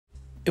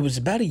It was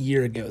about a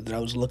year ago that I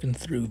was looking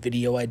through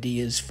video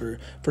ideas for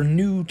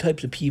new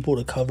types of people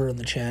to cover on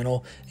the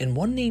channel, and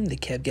one name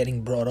that kept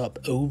getting brought up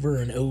over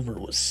and over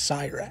was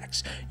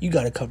Cyrax. You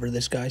gotta cover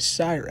this guy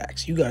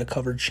Cyrax. You gotta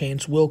cover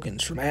Chance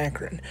Wilkins from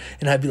Akron.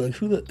 And I'd be like,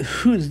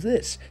 who is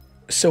this?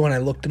 So when I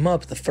looked him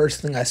up, the first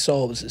thing I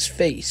saw was his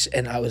face,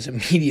 and I was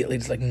immediately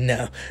just like,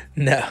 no,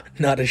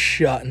 not a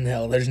shot in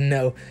hell.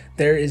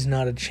 There is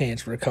not a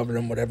chance we're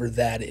covering whatever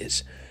that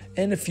is.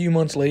 And a few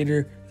months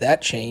later,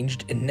 that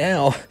changed, and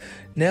now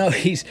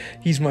he's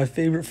my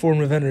favorite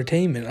form of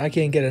entertainment. I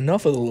can't get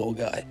enough of the little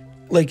guy.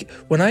 Like,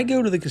 when I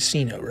go to the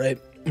casino, right,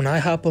 when I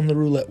hop on the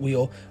roulette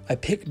wheel, I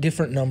pick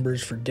different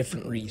numbers for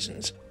different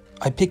reasons.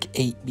 I pick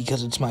 8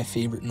 because it's my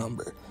favorite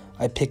number.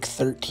 I pick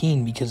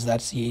 13 because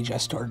that's the age I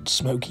started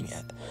smoking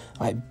at.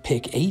 I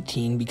pick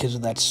 18 because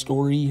of that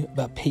story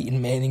about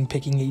Peyton Manning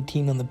picking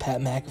 18 on the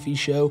Pat McAfee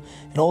show,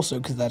 and also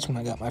because that's when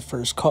I got my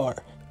first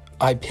car.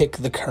 I pick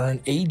the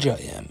current age I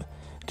am.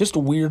 Just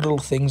weird little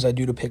things I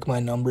do to pick my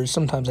numbers.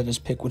 Sometimes I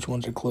just pick which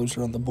ones are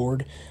closer on the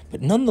board.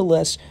 But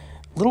nonetheless,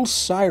 little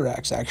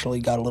Cyrax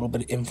actually got a little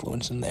bit of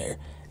influence in there.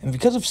 And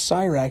because of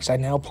Cyrax, I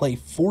now play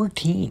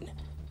 14.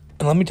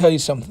 And let me tell you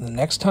something. The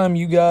next time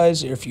you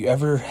guys, or if you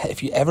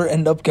ever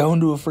end up going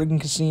to a friggin'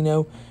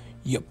 casino,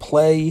 you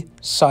play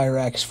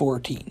Cyrax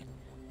 14.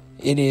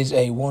 It is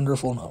a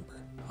wonderful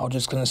number. I'm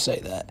just going to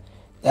say that.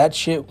 That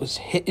shit was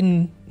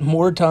hitting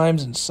more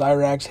times than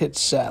Cyrax hit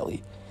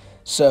Sally.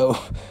 So,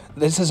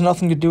 this has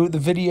nothing to do with the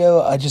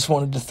video. I just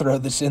wanted to throw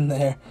this in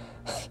there.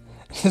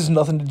 This has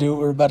nothing to do with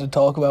what we're about to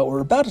talk about. What we're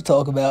about to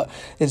talk about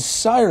is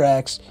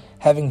Cyrax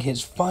having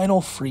his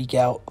final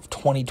freakout of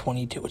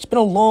 2022. It's been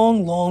a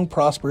long,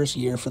 prosperous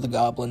year for the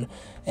Goblin,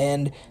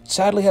 and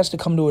sadly has to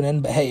come to an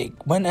end, but hey, it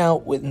went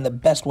out in the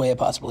best way I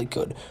possibly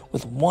could,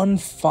 with one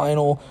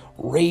final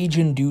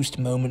rage-induced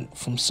moment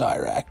from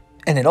Cyrax.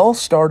 And it all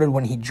started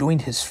when he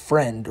joined his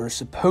friend, or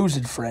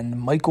supposed friend,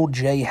 Michael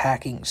J.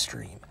 Hacking's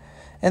stream.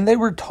 And they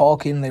were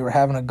talking, they were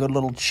having a good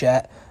little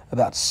chat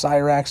about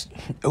Cyrax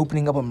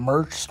opening up a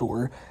merch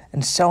store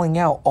and selling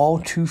out all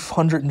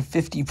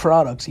 250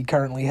 products he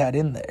currently had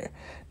in there.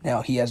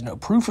 Now, he has no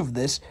proof of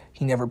this,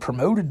 he never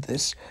promoted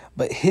this,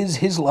 but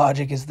his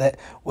logic is that,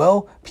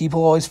 well,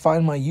 people always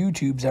find my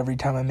YouTubes every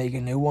time I make a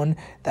new one.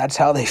 That's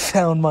how they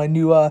found my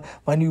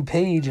new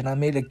page, and I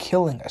made a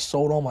killing. I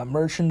sold all my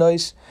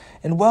merchandise.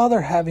 And while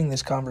they're having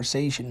this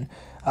conversation,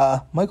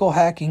 Michael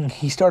Hacking,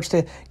 he starts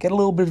to get a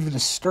little bit of a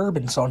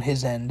disturbance on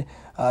his end.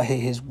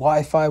 His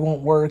Wi-Fi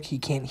won't work, he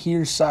can't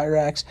hear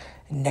Cyrax,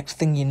 and next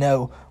thing you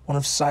know, one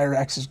of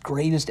Cyrax's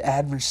greatest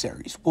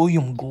adversaries,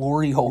 William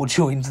Gloryhole,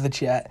 joins the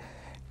chat,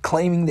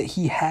 claiming that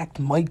he hacked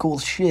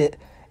Michael's shit,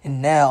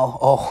 and now,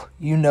 oh,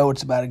 you know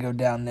it's about to go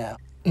down now.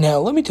 Now,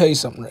 let me tell you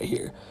something right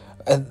here.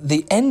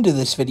 The end of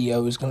this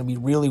video is going to be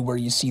really where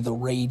you see the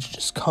rage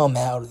just come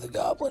out of the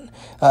Goblin.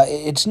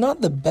 It's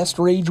not the best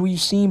rage we've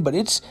seen, but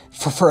it's,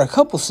 for a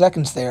couple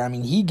seconds there, I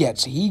mean, he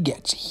gets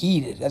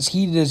heated, as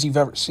heated as you've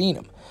ever seen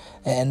him.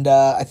 And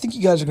I think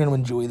you guys are going to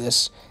enjoy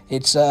this.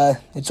 It's a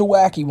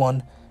wacky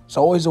one. It's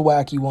always a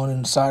wacky one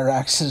in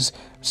Cyrax's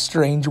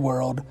strange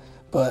world.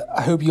 But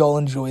I hope you all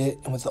enjoy it.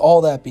 And with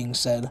all that being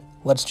said,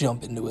 let's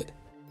jump into it.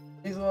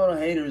 These little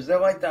haters, they're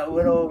like that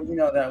little,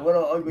 that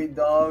little ugly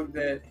dog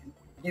that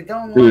you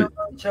don't want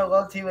to show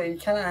love to, but you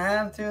kind of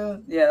have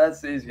to. Yeah,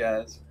 that's these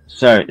guys.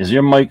 Sorry, is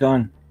your mic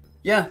on?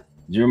 Yeah.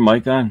 Is your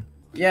mic on?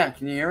 Yeah,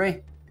 can you hear me?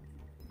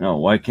 No,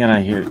 why can't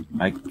I hear?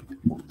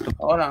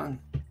 Hold on.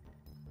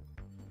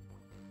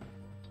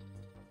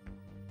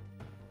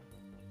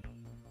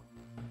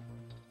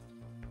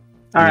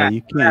 All right.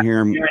 You can't hear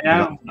him. Right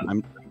now?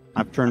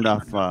 I've turned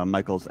off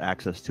Michael's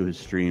access to his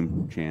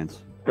stream,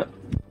 Chance.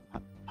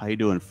 How you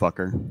doing,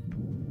 fucker?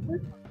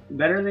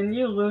 Better than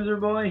you, loser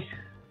boy.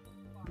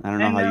 I don't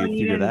know how you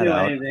figure that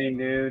out. You ain't do anything,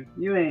 dude.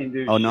 You ain't do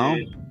shit. Oh, no?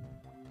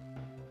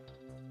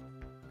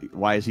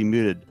 Why is he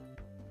muted?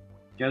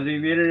 Because he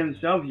muted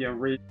himself, you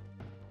re...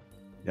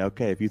 Yeah,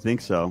 okay, if you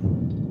think so.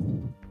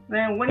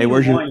 Man, what do you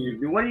want,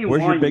 you? What do you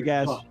want?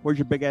 Where's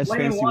your big ass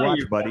fancy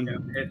watch, buddy?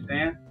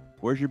 Man?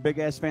 Where's your big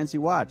ass fancy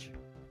watch?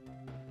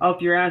 Up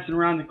your ass and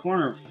around the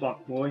corner,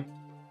 fuck boy.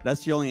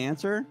 That's the only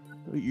answer?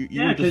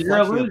 Yeah, because you're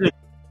a loser.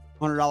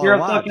 $100 You're a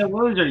watch. fucking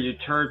loser, you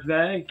turd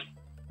bag.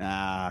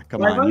 Ah,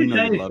 come on, you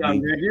know you love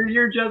me.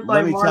 You're just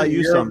like Let me tell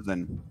you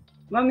something.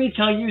 Let me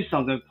tell you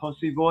something,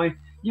 pussy boy.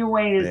 You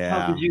ain't as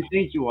tough as you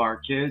think you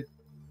are, kid.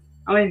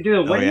 I mean,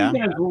 dude, what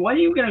are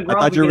you gonna grow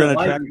up? I thought you were gonna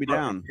track me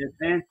down. Kid,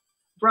 man?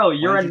 Bro,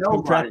 you're a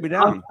nobody. Track me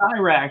down? I'm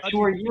Cyrax.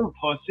 Who are you,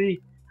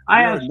 pussy?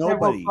 I have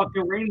several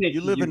fucking remixes.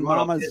 You live in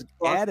mama's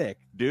attic,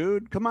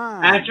 dude. Come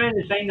on. Actually,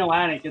 this ain't no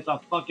attic. It's a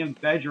fucking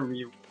bedroom.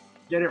 You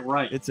get it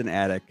right. It's an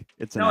attic.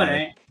 It's an attic. No, it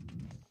ain't.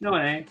 No,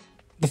 it ain't.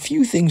 The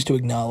few things to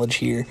acknowledge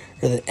here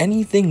are that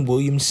anything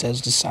Williams says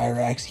to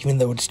Cyrax, even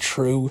though it's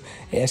true,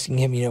 asking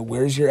him,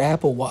 where's your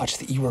Apple Watch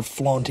that you were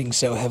flaunting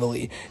so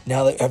heavily?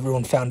 Now that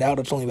everyone found out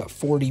it's only about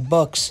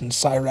 $40, and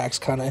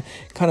Cyrax kind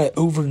of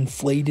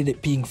overinflated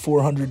it being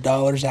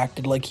 $400,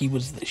 acted like he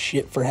was the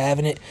shit for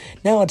having it.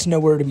 Now it's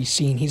nowhere to be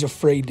seen. He's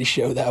afraid to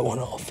show that one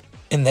off.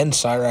 And then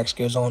Cyrax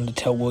goes on to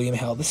tell William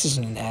how this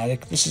isn't an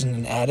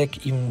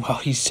attic, even while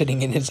he's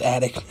sitting in his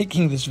attic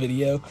making this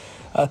video.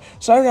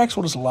 Cyrax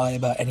will just lie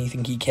about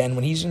anything he can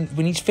when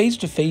he's face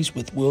to face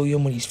with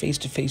William, when he's face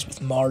to face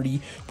with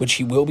Marty, which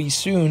he will be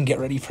soon. Get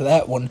ready for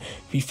that one.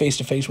 Be face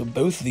to face with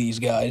both of these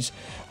guys.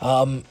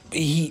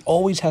 He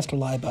always has to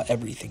lie about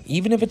everything,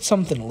 even if it's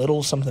something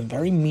little, something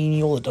very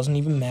menial. It doesn't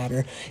even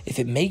matter. If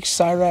it makes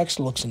Cyrax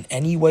looks in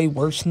any way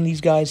worse than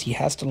these guys, he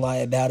has to lie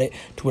about it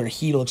to where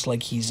he looks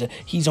like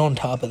he's on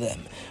top of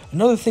them.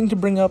 Another thing to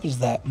bring up is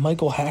that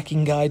Michael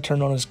hacking guy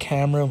turned on his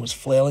camera and was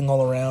flailing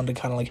all around to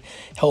kind of like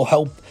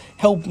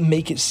help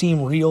make it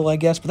seem real, I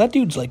guess. But that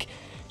dude's like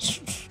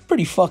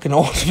pretty fucking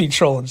old to be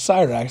trolling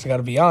Cyrax, I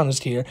gotta be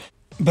honest here.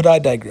 But I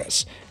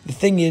digress. The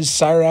thing is,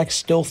 Cyrax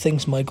still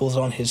thinks Michael's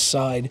on his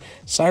side.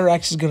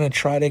 Cyrax is going to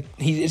try to...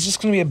 It's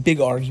just going to be a big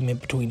argument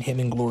between him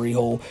and Glory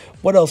Hole.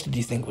 What else did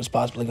you think was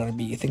possibly going to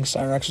be? You think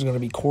Cyrax is going to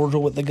be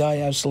cordial with the guy?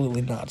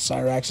 Absolutely not.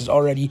 Cyrax is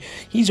already...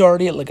 He's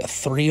already at like a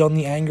 3 on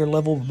the anger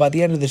level. But by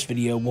the end of this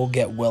video, we'll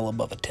get well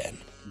above a 10.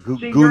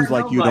 Goons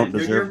like you don't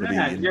deserve to be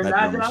in You're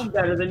mad that I'm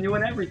better than you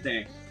and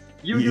everything.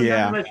 You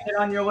never sit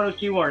on your little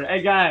keyboard.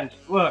 Hey guys,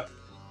 look,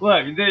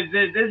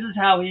 this is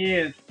how he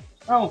is.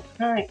 Oh,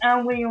 hey,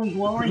 I'm William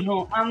Glory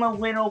Hole. I'm a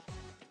little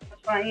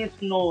science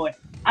nerd.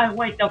 I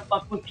like to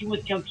fuck with you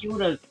with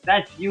computers.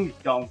 That's you,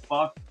 dumb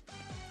fuck.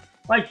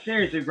 Like,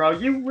 seriously, bro,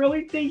 you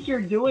really think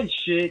you're doing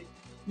shit?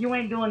 You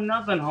ain't doing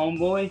nothing,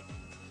 homeboy.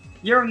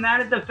 You're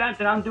mad at the fact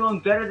that I'm doing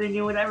better than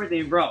you and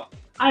everything, bro.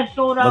 I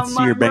sold out Let's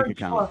see your bank merch.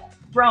 account.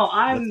 Bro,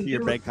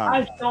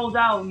 I sold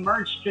out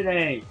merch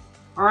today.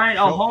 Alright,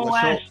 a whole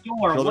ass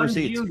store. What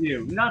did you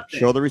do? Nothing.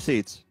 Show the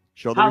receipts.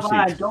 Show the receipts.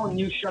 How about I don't?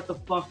 You shut the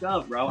fuck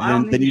up, bro.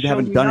 Then you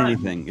haven't done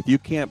anything. If you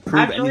can't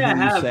prove anything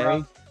you say,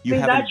 bro. You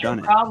haven't that's done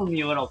your it. problem,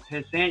 you little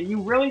pissant.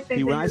 You really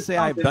think when I say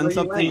I've done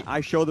something,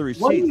 I show the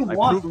receipts. What do you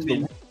want from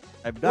me?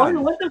 I've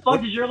done. What the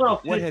fuck is your little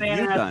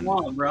pissant ass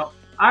want, bro?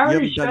 I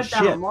already shut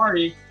down shit.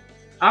 Marty.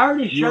 I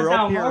already shut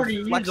down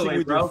Marty flexing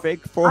with bro. your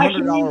fake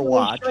 $400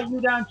 watch, shut you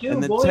down too,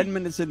 and then 10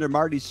 minutes into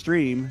Marty's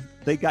stream,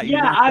 they got you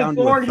knocked down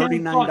to a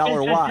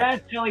 $39 watch. Yeah,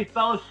 till he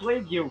fell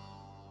asleep, you.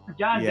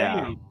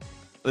 Goddamn.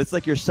 It's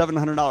like your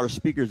 $700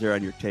 speakers there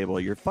on your table.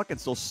 You're fucking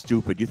so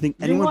stupid. You think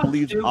anyone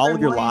believes all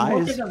of your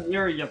lies? Look in the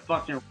mirror, you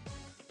fucking...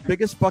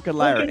 Biggest fucking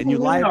liar, and you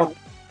lie about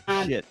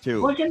shit too.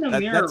 Look in the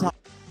mirror. That's how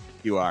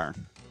you are.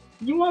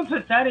 You want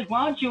pathetic?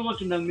 Why don't you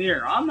look in the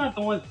mirror? I'm not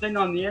the one sitting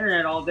on the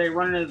internet all day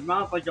running his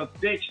mouth like a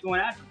bitch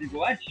going after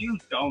people. That's you,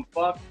 dumb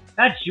fuck.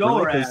 That's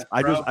your ass,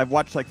 bro. I've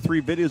watched like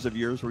 3 videos of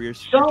yours where you're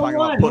talking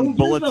about putting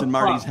bullets in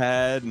Marty's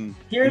head, and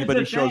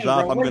anybody shows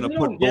up, I'm gonna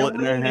put a bullet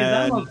in their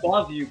head. I'm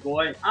above you,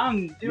 boy.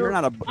 You're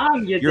not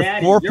I'm your You're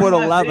daddy.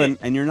 4'11",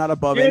 and you're not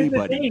above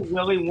anybody. Here's the thing,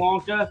 Willy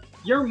Wonka.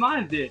 You're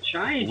my bitch.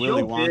 I ain't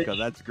Willy your Wonka, bitch.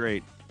 that's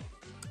great.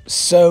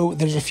 So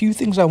there's a few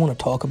things I want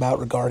to talk about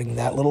regarding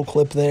that little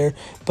clip there,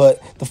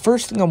 but the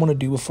first thing I want to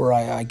do before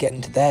I get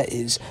into that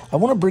is I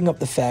want to bring up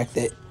the fact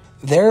that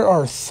there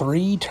are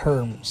 3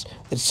 terms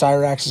that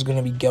Cyrax is going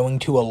to be going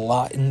to a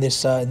lot in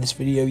this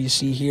video you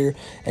see here,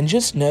 and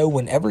just know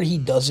whenever he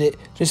does it,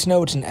 just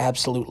know it's an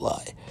absolute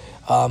lie.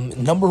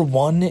 Number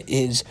 1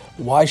 is,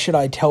 why should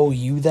I tell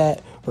you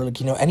that? Or,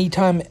 like, you know,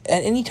 anytime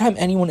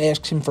anyone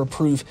asks him for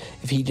proof,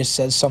 if he just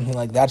says something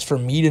like, that's for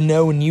me to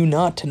know and you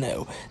not to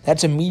know,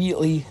 that's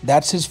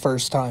his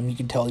first time you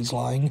can tell he's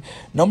lying.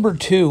 Number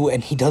 2,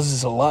 and he does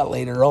this a lot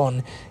later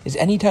on, is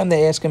anytime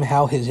they ask him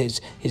how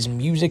his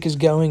music is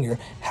going, or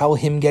how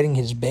him getting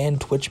his band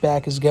Twitch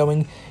back is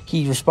going,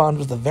 he responds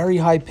with a very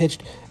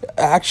high-pitched,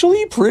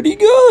 actually pretty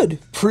good.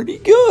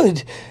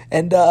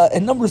 And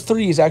number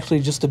 3 is actually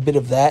just a bit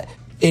of that.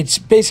 It's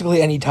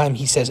basically any time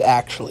he says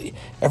actually.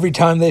 Every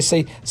time they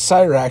say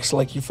Cyrax,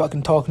 like you're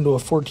fucking talking to a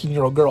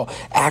 14-year-old girl.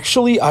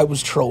 Actually, I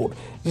was trolled.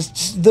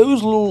 Just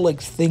those little like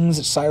things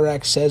that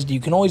Cyrax says, you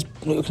can always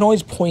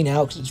point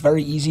out because it's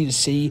very easy to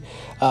see.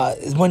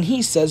 When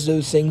he says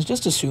those things,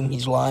 just assume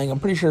he's lying. I'm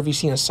pretty sure if you've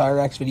seen a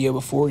Cyrax video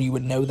before, you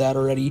would know that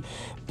already.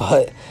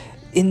 But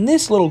in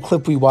this little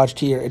clip we watched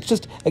here, it's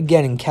just,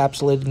 again,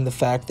 encapsulating the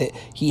fact that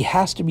he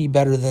has to be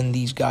better than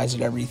these guys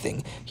at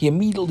everything. He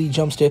immediately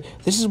jumps to,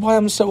 this is why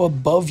I'm so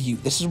above you.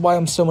 This is why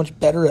I'm so much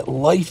better at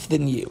life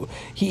than you.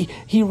 He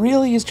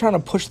really is trying to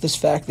push this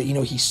fact that, you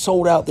know, he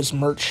sold out this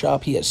merch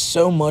shop. He has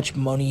so much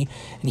money,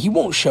 and he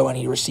won't show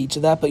any receipts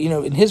of that. But, you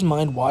know, in his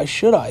mind, why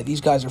should I? These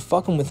guys are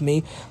fucking with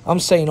me. I'm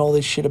saying all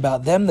this shit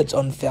about them that's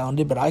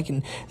unfounded, but I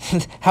can,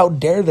 how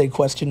dare they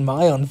question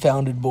my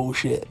unfounded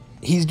bullshit?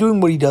 He's doing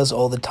what he does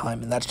all the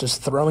time, and that's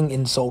just throwing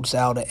insults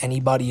out at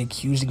anybody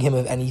accusing him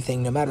of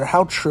anything, no matter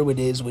how true it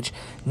is, which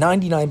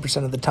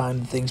 99% of the time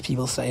the things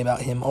people say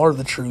about him are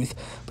the truth.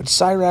 But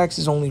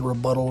Cyrax's only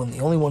rebuttal, and the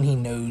only one he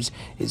knows,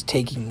 is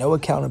taking no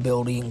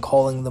accountability and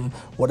calling them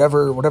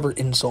whatever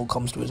insult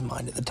comes to his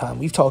mind at the time.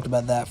 We've talked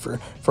about that for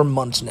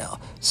months now.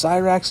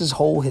 Cyrax's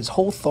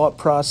whole thought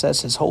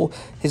process, his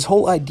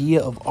whole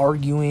idea of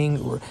arguing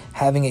or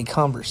having a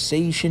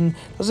conversation,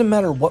 doesn't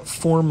matter what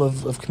form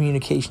of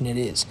communication it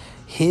is.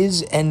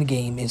 His end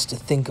game is to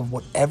think of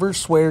whatever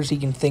swears he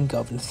can think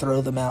of and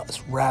throw them out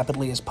as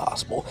rapidly as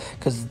possible,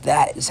 because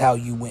that is how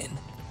you win.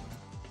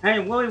 Hey,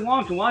 Willy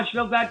Wonka, why don't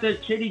you go back to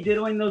kitty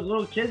diddling those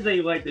little kids that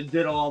you like to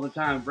diddle all the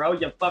time, bro?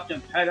 You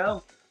fucking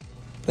pedo.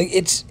 Like,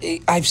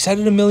 I've said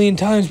it a million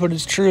times, but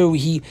it's true.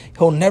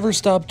 He'll never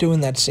stop doing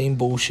that same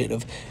bullshit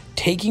of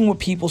taking what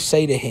people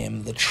say to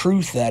him, the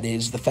truth that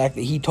is, the fact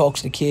that he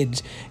talks to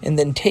kids, and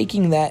then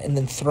taking that and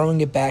then throwing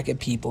it back at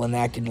people and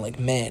acting like,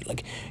 man,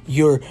 like,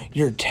 you're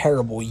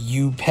terrible,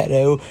 you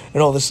pedo,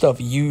 and all this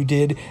stuff you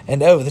did,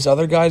 and oh, this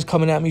other guy's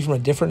coming at me from a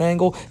different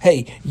angle,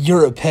 hey,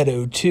 you're a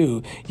pedo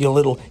too, you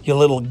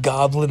little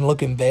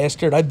goblin-looking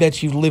bastard, I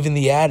bet you live in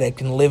the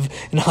attic and live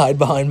and hide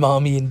behind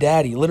mommy and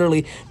daddy.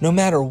 Literally, no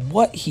matter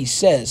what he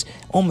says,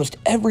 almost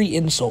every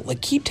insult,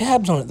 like, keep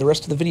tabs on it the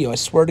rest of the video, I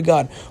swear to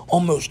God,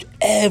 almost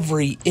every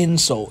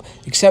insult,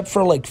 except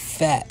for, like,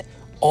 fat,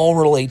 all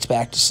relates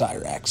back to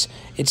Cyrax.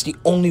 It's the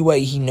only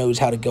way he knows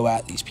how to go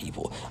at these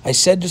people. I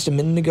said just a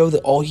minute ago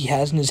that all he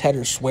has in his head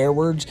are swear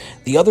words.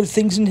 The other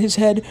things in his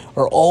head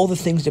are all the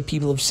things that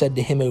people have said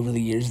to him over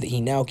the years that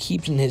he now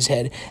keeps in his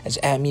head as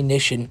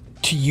ammunition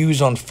to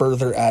use on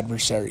further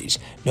adversaries.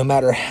 No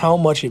matter how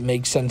much it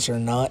makes sense or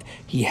not,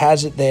 he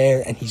has it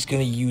there, and he's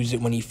going to use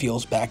it when he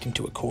feels backed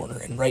into a corner.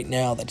 And right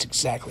now, that's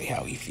exactly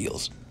how he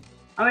feels.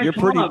 I mean, you're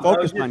pretty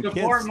focused on kids,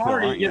 Marty, still,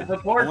 aren't you?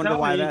 I wonder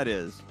why that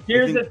is.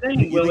 Here's the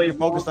thing, Willy you're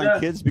focused Wonka. on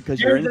kids because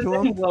you're into them?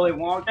 Here's the thing, Willy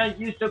Wonka.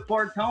 You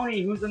support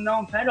Tony, who's a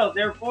known pedo.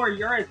 Therefore,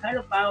 you're a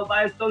pedophile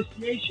by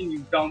association,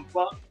 you dumb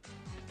fuck.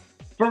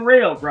 For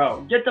real,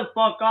 bro. Get the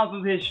fuck off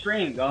of his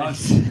stream, dog.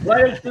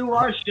 Let us do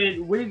our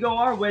shit. We go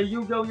our way.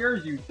 You go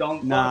yours, you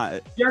dumb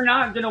fuck. You're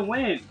not gonna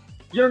win.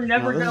 You're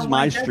never gonna win. This is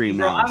my stream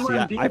now.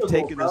 See, I've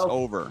taken bro. this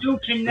over. You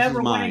can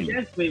never win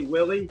against me,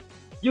 Willy.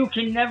 You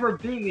can never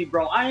beat me,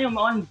 bro. I am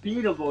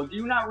unbeatable. Do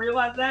you not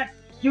realize that?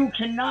 You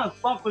cannot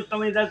fuck with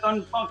somebody that's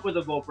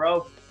unfuckwithable,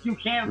 bro. You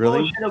can't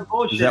bullshit a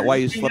bullshit. Is that why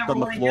you slept on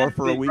the floor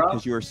for a week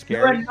because you were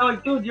scared?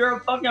 Dude, you're a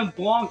fucking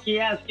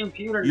blonky-ass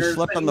computer. You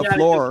slept on the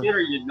floor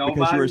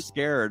because you were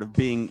scared of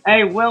being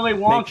Hey, Willy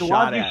Wonka,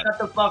 why don't you shut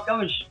the fuck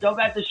up and go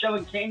back to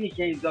shoving candy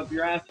canes up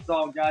your ass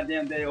all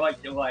goddamn day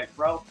like your life,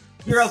 bro?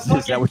 You're a fucking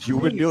Is that what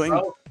you've been doing?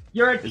 Bro.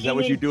 You're a Is that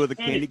what you do with the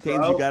candy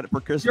canes you got for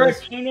Christmas? You're a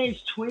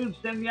teenage tweeb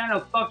sitting behind a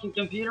fucking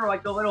computer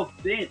like a little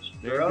bitch,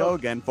 bro. There you go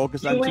again.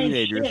 Focus on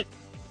teenagers. Shit.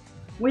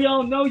 We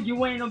all know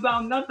you ain't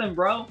about nothing,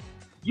 bro.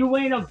 You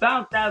ain't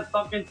about that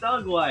fucking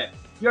thug life.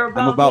 You're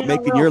about I'm about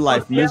making your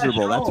life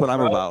miserable. That's what I'm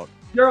about.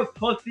 You're a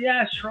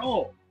pussy-ass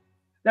troll.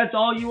 That's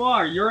all you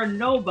are. You're a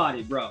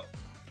nobody, bro.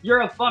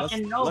 You're a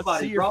fucking nobody, let's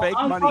see your bro. Fake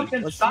I'm money.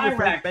 fucking Let's see your fake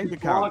Cyrax, bank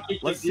account.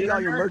 Let's see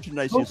all your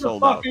merchandise you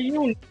sold out. Who the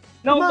fuck are you?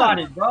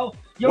 Nobody, bro.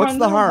 You're What's a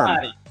the harm?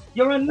 nobody.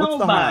 You're a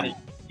nobody.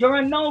 You're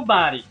a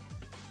nobody.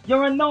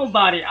 You're a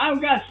nobody.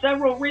 I've got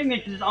several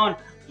remixes on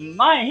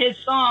my hit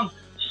song,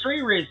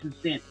 Street Racing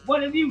Scene.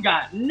 What have you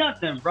got?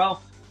 Nothing, bro.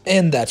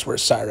 And that's where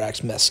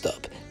Cyrax messed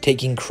up.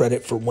 Taking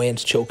credit for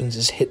Wance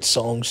Chilkins' hit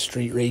song,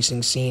 Street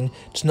Racing Scene,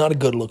 it's not a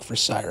good look for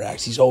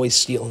Cyrax. He's always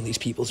stealing these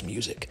people's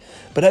music.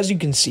 But as you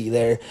can see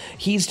there,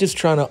 he's just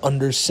trying to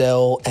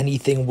undersell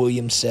anything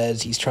William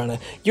says. He's trying to,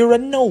 you're a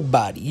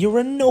nobody, you're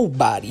a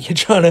nobody. You're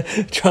trying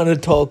to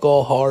talk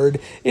all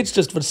hard. It's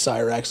just what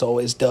Cyrax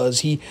always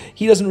does. He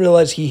doesn't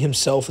realize he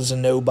himself is a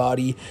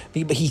nobody,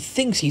 but he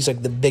thinks he's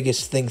like the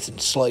biggest thing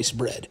since sliced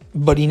bread.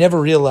 But he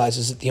never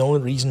realizes that the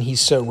only reason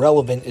he's so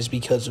relevant is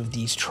because of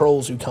these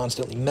trolls who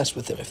constantly mess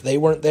with him. If they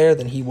weren't there,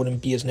 then he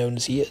wouldn't be as known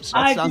as he is.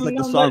 That sounds like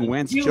the song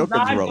Wance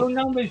Chilkins wrote. I do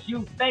numbers,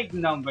 you fake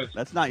numbers.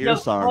 That's not your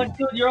song.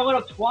 Dude, you're a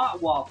little twat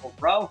waffle,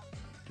 bro.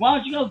 Why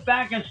don't you go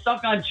back and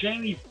suck on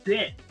Jamie's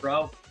dick,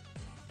 bro?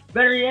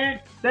 Better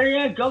yet,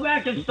 go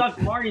back and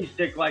suck Marty's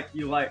dick like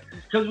you like.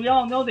 Because we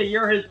all know that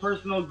you're his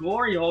personal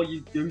glory hole,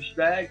 you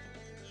douchebag.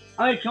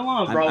 I mean, come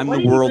on, bro. I'm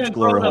the world's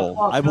glory hole.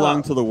 I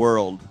belong to the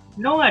world.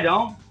 No, I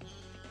don't.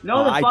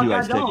 No, the fuck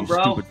I don't,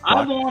 bro.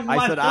 I belong to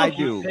myself, said I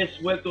do.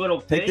 Piss-whipped little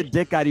Take the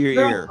dick out of your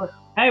ear.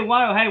 Hey,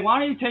 why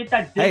don't you take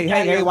that dick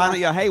out of your why don't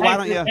you? Hey, why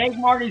don't you? Take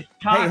Marty's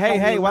cock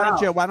Hey, why don't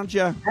you?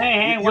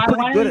 Hey, why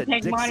don't you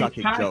take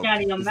Marty's cock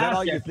out of your mouth? Is that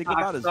all you think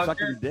about is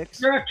sucking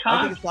dicks? You're a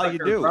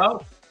cocksucker,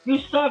 bro. You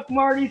suck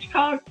Marty's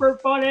cock for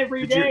fun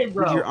every day,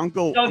 bro. Did your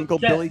Uncle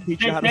Billy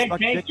teach you how to suck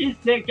dick? Take his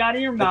dick out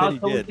of your mouth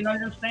so we can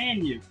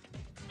understand you.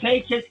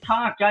 Take his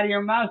cock out of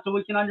your mouth so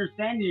we can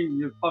understand you,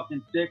 you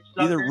fucking dick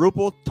sucker. Either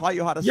Rupel taught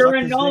you how to You're suck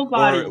his dick,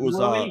 or it was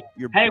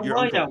Hey,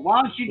 William,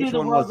 why don't you do the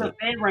world a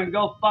favor and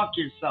go fuck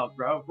yourself,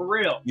 bro? For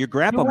real. Your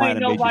grandpa might have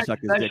made you suck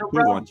his dick too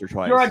once or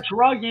twice. You're a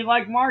druggie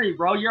like Marty,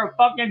 bro. You're a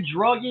fucking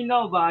druggie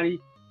nobody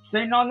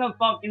sitting on the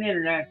fucking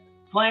internet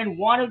playing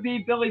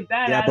wannabe Billy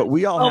Badass. Yeah, but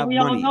we all have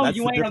money. Know That's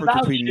you the ain't difference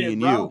about between me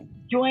and you.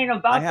 You ain't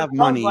about I have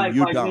money, you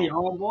like don't. me,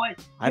 homeboy.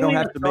 I don't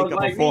have to make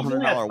up a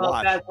 $400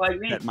 watch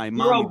that my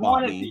mommy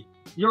bought me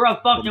You're a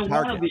fucking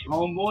wannabe,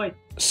 homeboy.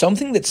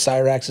 Something that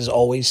Cyrax has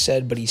always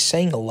said, but he's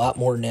saying a lot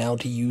more now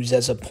to use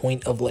as a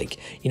point of like,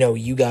 you know,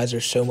 you guys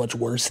are so much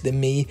worse than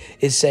me,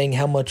 is saying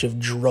how much of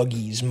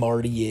druggies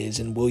Marty is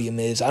and William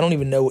is. I don't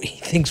even know what he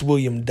thinks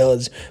William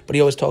does, but he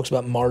always talks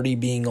about Marty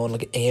being on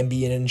like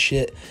Ambien and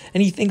shit,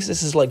 and he thinks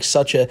this is like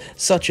such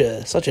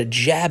a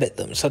jab at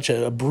them, such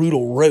a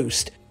brutal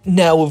roast.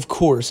 Now, of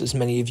course, as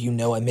many of you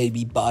know, I may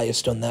be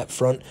biased on that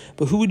front,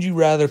 but who would you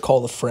rather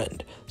call a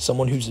friend?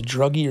 Someone who's a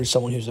druggie or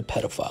someone who's a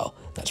pedophile?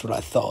 That's what I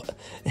thought.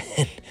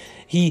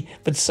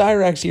 But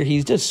Cyrax here,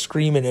 he's just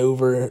screaming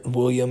over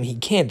William. He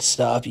can't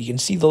stop. You can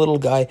see the little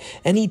guy.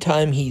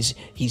 Anytime he's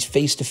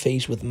face to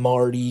face with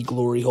Marty,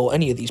 Glory Hole,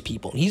 any of these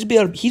people, he's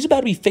about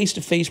to be face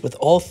to face with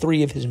all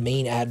three of his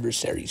main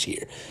adversaries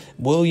here: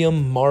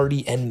 William,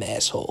 Marty, and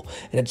Masshole.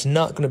 And it's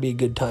not going to be a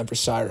good time for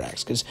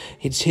Cyrax, because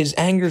his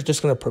anger is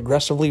just going to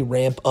progressively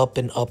ramp up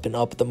and up and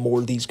up the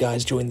more these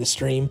guys join the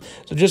stream.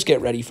 So just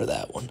get ready for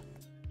that one.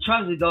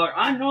 Trust me, dog.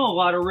 I know a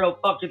lot of real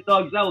fucking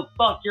thugs that would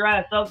fuck your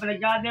ass up in a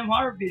goddamn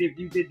heartbeat if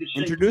you did the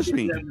shit. Introduce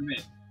me.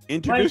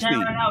 Introduce me.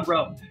 Right now,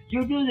 bro.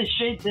 You do the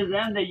shit to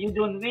them that you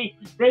doing to me,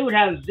 they would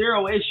have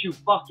zero issue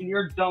fucking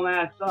your dumb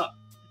ass up.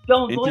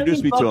 Don't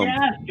believe me, fucking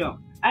ask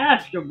them.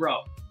 Ask them, bro.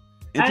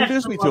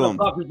 Introduce me to them.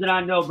 Motherfuckers that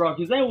I know, bro,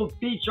 because they will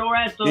beat your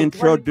ass.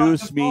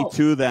 Introduce me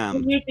to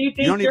them. You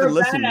don't even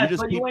listen.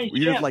 Badass,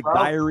 you just like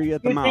diarrhea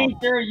at the mouth.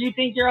 You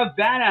think you're a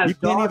badass, You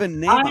can't even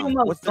name them.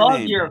 What's their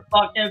name? You're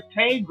fucking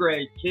pay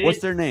grade, kid.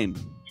 What's their name?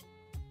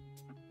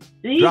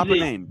 Easy. Drop a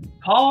name.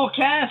 Paul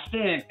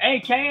Caston,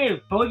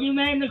 a.k.a.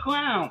 Boogeyman the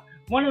Clown.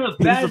 One of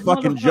the best He's a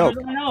fucking joke.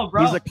 I know,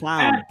 bro. He's a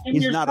clown.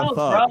 He's not a thug.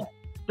 Bro.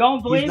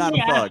 Don't believe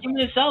me? Ask him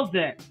yourself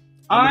then.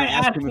 All right,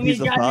 ask him if he's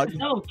a thug.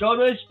 Go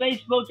to his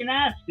Facebook and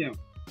ask him.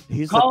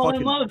 Call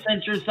him up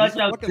since you're such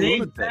a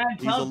big bad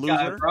tough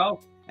guy, bro.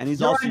 And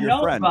he's also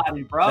your friend.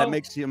 Bro. That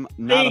makes him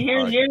not a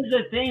thug. Here's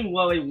the thing,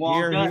 Willy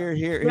Wonka.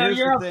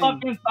 You're a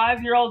fucking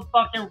 5-year-old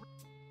fucking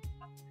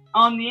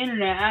on the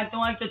internet acting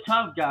like the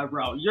tough guy,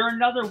 bro. You're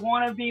another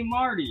wannabe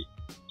Marty.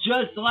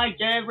 Just like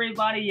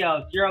everybody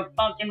else. You're a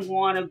fucking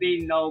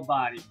wannabe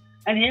nobody.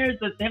 And here's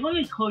the thing. Let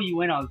me clue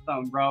you in on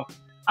something, bro.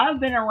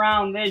 I've been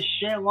around this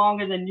shit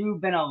longer than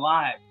you've been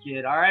alive,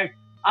 kid, alright?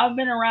 I've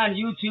been around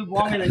YouTube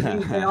longer than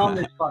you've been on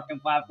this fucking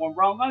platform,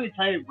 bro. Let me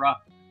tell you, bro.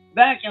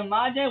 Back in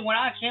my day, when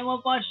I came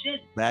up on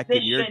shit,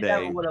 this shit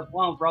never would have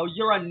flown, bro.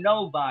 You're a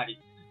nobody.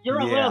 You're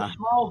a little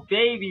small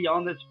baby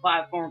on this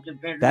platform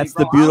compared to me, bro. That's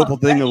the beautiful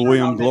thing of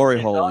William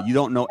Glory Hole. You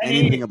don't know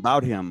anything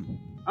about him.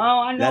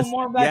 Oh, I know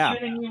more about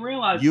you than you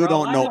realize, You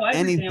bro. don't know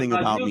anything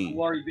about me.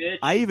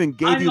 I even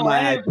gave you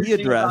my IP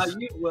address,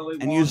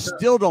 and you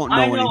still don't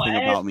know anything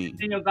about me.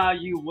 About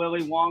you,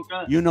 Willy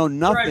Wonka. You know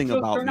nothing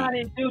about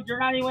me. Dude, you're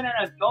not even an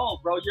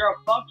adult, bro. You're a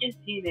fucking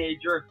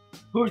teenager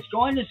who's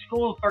going to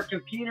school for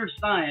computer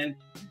science,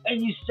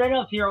 and you sit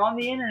up here on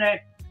the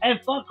internet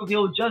and fuck with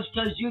people just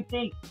because you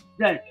think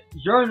that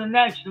you're the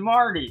next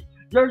Marty.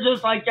 You're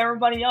just like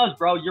everybody else,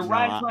 bro. You're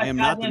riding my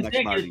goddamn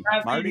dick.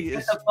 Marty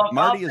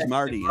is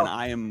Marty, and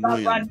I am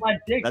William.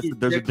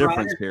 There's a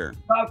difference here.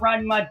 Stop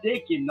riding my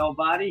dick, you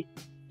nobody.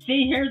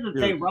 See, here's the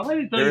thing, bro. Let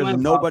me tell you, there's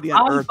nobody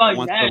on earth that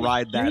wants to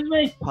ride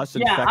that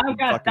pus-infected I've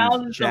got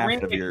thousands of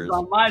remixes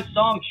on my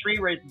song Street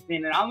Racing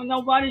Scene, and I'm a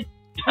nobody.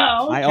 Okay,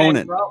 I own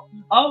it. Bro.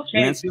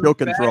 Okay, Lance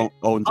Pilkins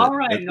owns it. All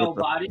right,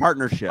 nobody.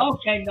 Partnership.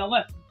 Okay, no,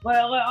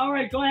 well, all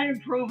right, go ahead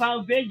and prove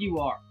how big you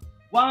are.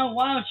 Why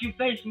don't you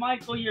face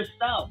Michael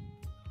yourself?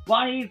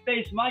 Why don't you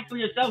face Michael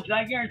yourself? Because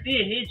I guarantee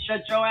you, he'd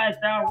shut your ass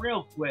down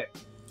real quick.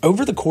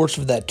 Over the course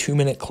of that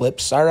 2-minute clip,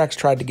 Cyrax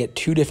tried to get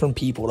 2 different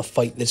people to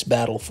fight this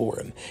battle for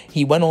him.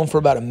 He went on for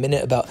about a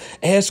minute about,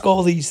 ask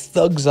all these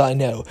thugs I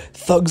know.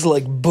 Thugs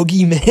like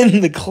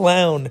Boogeyman the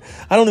Clown.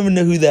 I don't even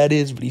know who that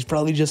is, but he's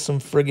probably just some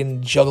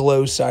friggin'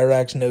 juggalo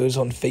Cyrax knows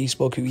on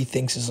Facebook who he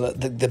thinks is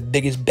the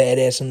biggest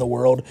badass in the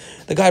world.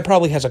 The guy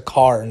probably has a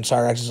car, and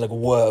Cyrax is like,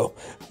 whoa.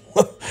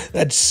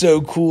 That's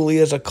so cool, he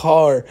has a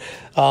car.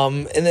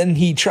 And then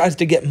he tries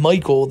to get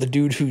Michael, the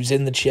dude who's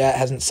in the chat,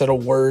 hasn't said a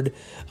word,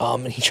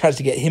 and he tries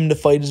to get him to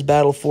fight his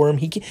battle for him.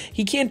 He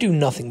can't do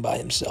nothing by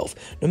himself.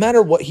 No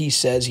matter what he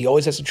says, he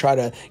always has to try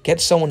to get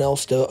someone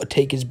else to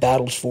take his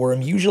battles for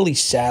him, usually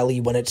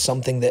Sally when it's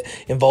something that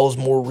involves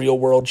more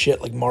real-world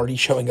shit, like Marty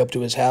showing up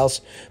to his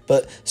house.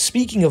 But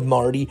speaking of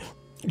Marty,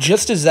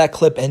 just as that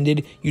clip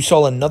ended, you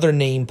saw another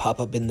name pop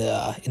up in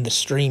the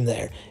stream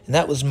there, and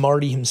that was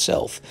Marty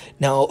himself.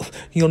 Now,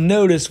 you'll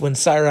notice when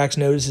Cyrax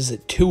notices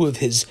that 2 of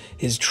his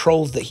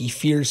trolls that he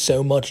fears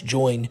so much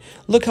join,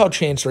 look how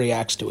Chance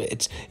reacts to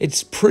it.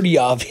 It's pretty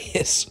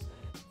obvious.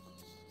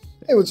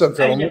 Hey, what's up,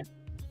 gentlemen?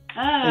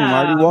 Hey,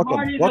 Marty,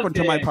 welcome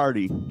to my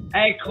party.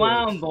 Hey,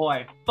 clown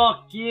boy,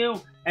 fuck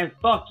you. And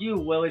fuck you,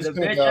 Willie the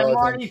bitch. And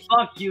Marty,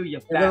 fuck you, you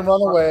fat. You're gonna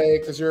run away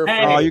because you're.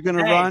 Oh, you're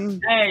gonna run?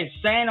 Hey,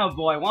 Santa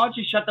boy, why don't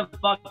you shut the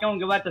fuck up and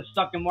go back to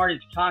sucking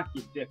Marty's cock,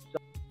 you dick?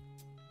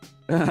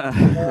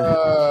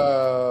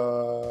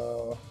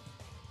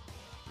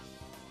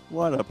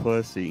 What a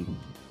pussy.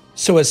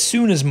 So as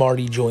soon as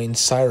Marty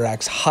joins,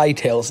 Cyrax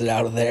hightails it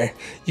out of there.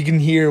 You can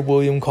hear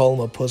William call him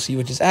a pussy,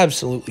 which is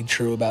absolutely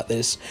true about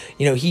this.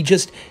 You know, he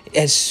just,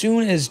 as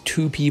soon as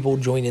two people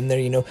join in there,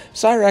 you know,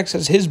 Cyrax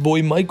has his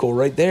boy Michael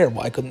right there.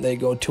 Why couldn't they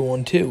go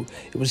 2-on-2?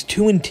 It was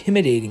too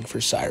intimidating for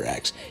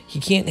Cyrax. He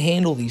can't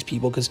handle these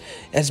people because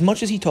as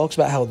much as he talks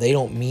about how they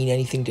don't mean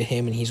anything to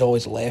him and he's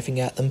always laughing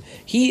at them,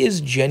 he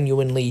is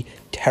genuinely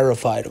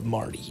terrified of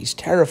Marty. He's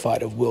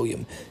terrified of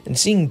William. And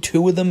seeing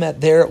two of them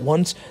there at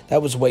once,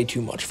 that was way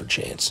too much for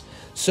Chance.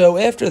 So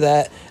after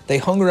that, they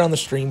hung around the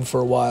stream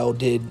for a while,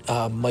 did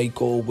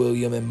Michael,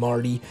 William, and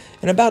Marty,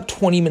 and about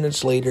 20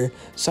 minutes later,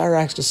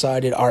 Cyrax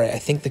decided, alright, I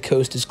think the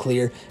coast is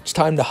clear, it's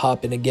time to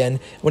hop in again.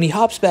 When he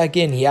hops back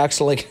in, he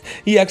acts like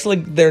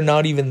they're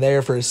not even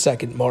there for a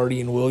second, Marty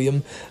and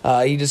William.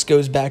 He just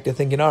goes back to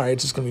thinking, alright,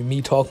 it's just going to be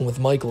me talking with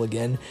Michael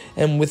again,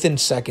 and within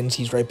seconds,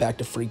 he's right back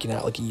to freaking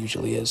out like he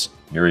usually is.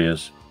 Here he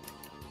is.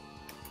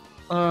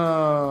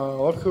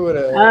 Look who it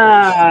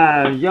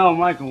is. Yo,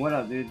 Michael, what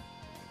up, dude?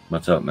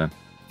 What's up, man?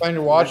 Find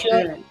your watch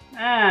yet?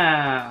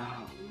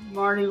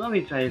 Marty, let me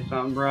tell you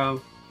something,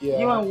 bro. Yeah.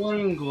 You and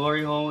William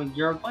Glory Hole,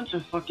 you're a bunch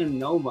of fucking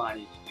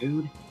nobodies,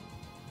 dude.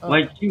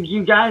 Like,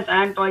 you guys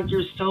act like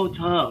you're so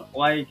tough.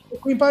 Like,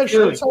 can we buy a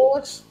shirt,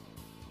 Alex?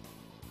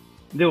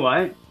 Do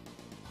what?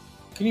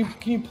 Can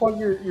you plug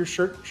your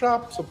shirt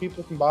shop so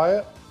people can buy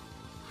it?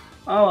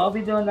 Oh, I'll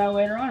be doing that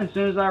later on as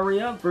soon as I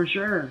re-up for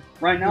sure.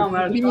 Right now I'm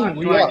out of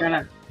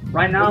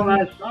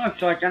stock,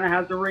 so I kinda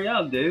have to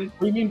re-up, dude.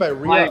 What do you mean by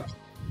re-up? Like,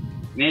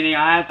 meaning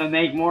I have to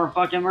make more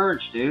fucking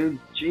merch, dude.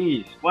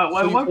 Jeez. What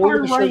part of money, for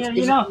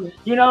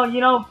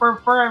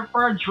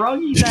a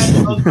druggie that's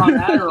hooked on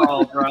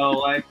Adderall, bro,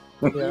 like,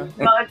 yeah. It's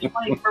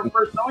like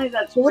for somebody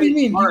that's so what do you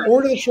mean? Smart. You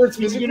order the shirts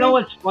physically? You know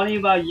what's funny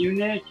about you,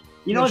 Nick?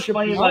 You know what's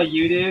funny about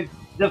you, dude?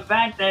 The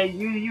fact that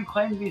you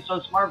claim to be so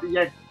smart, but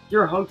yet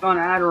you're hooked on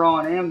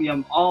Adderall and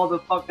Ambien all the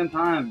fucking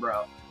time,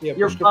 bro. Yeah,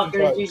 you're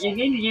fucking. You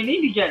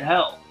need to get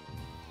help.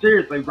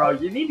 Seriously, bro.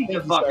 You need to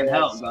get fucking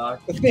help,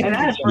 dog. And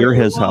as for You're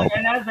you, his help.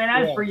 And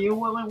as for you,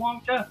 Willy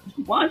Wonka,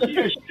 why don't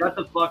you just shut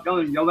the fuck up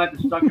and go back to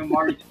stuck in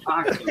Marty's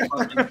toxic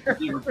fucking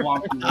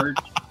nerd.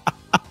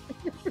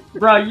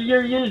 Bro,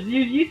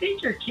 you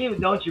think you're cute,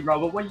 don't you,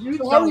 bro? But what you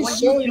do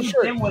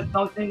him with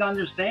something to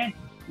understand.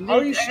 How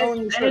are you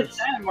selling your shirts? It's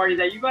sad, Marty,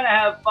 that you're gonna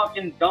have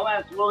fucking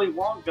dumbass Willy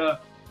Wonka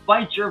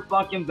fight your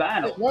fucking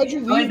battle. Why'd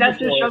you leave? I mean, that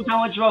just shows how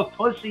much of a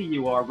pussy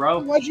you are, bro.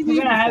 Why'd you leave?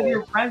 You're gonna have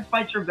your friends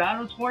fight your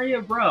battles for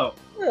you, bro.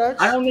 Yeah,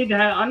 I don't need to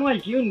have.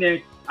 Unlike you,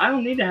 Nick, I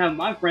don't need to have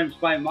my friends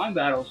fight my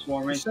battles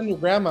for me. You send your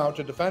grandma out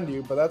to defend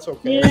you, but that's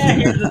okay. Yeah,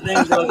 here's the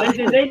thing, bro.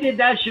 They did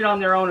that shit on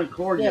their own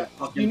accord. Yeah, you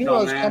fucking you knew dumbass.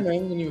 I was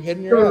coming, and you hid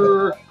in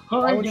your head.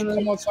 Why would you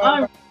come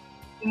outside?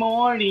 I'm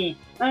Morty.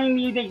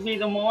 You think me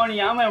the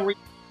Morty? I'm a.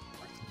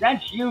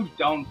 That's you,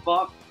 dumb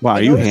fuck. Wow,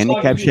 are you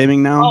handicap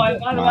shaming now? Oh, and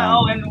by the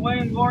way, and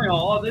William Glory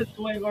Hole. Oh, this is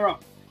William Glory Hole.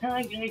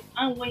 Hi guys,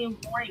 I'm William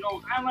Glory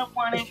Hole. I'm a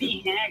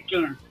wannabe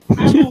hacker. I'm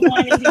a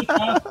wannabe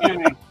tough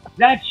guy.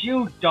 That's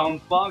you,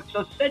 dumb fuck.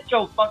 So sit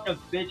your fucking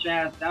bitch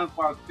ass down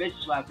before I bitch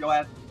slap your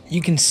ass.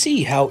 You can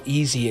see how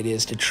easy it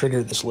is to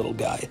trigger this little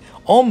guy.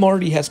 All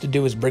Marty has to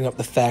do is bring up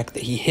the fact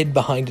that he hid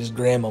behind his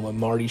grandma when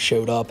Marty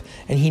showed up,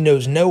 and he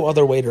knows no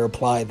other way to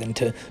reply than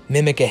to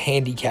mimic a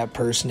handicapped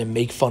person and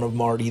make fun of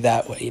Marty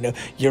that way. You know,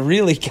 you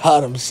really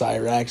got him,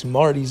 Cyrax.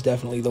 Marty's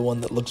definitely the one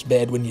that looks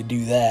bad when you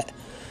do that.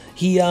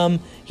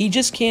 He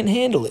just can't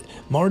handle it.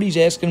 Marty's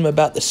asking him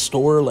about the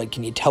store, like,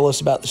 can you tell us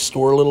about the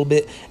store a little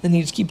bit? And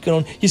he just keeps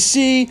going, you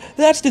see,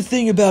 that's the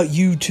thing about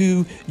you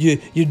two,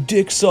 you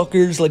dick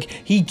suckers. Like,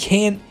 he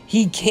can't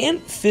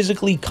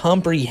physically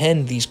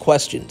comprehend these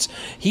questions.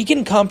 He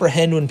can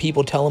comprehend when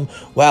people tell him,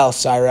 wow,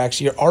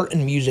 Cyrax, your art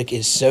and music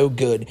is so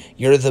good.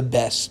 You're the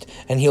best.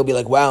 And he'll be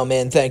like, wow,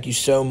 man, thank you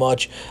so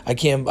much.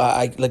 Like,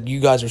 you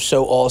guys are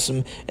so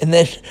awesome. And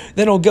then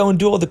he'll go and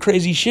do all the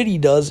crazy shit he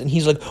does. And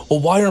he's like, well,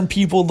 why aren't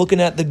people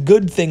looking at the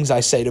good things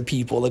I say to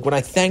people? Like, when I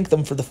thank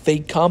them for the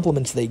fake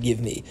compliments they give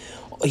me.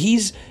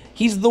 He's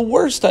the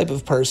worst type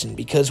of person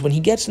because when he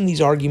gets in these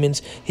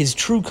arguments, his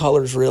true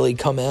colors really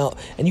come out,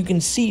 and you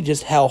can see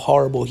just how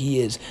horrible he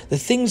is. The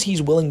things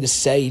he's willing to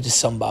say to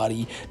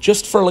somebody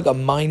just for like a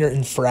minor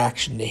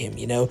infraction to him,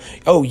 you know?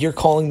 Oh, you're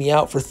calling me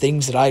out for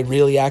things that I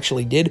really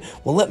actually did?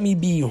 Well, let me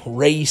be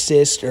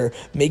racist or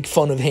make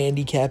fun of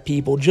handicapped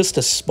people just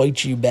to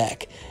spite you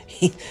back.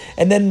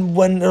 And then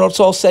when it's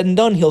all said and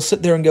done, he'll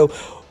sit there and go,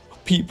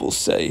 people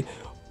say,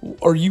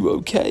 are you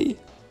okay?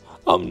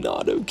 I'm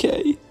not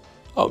okay.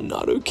 I'm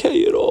not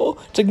okay at all.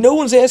 It's like no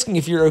one's asking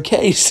if you're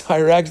okay,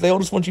 Cyrax. They all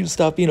just want you to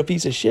stop being a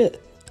piece of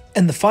shit.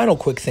 And the final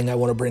quick thing I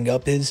want to bring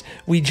up is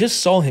we just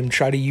saw him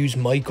try to use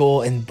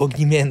Michael and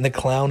Boogeyman the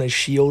Clown as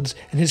shields,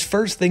 and his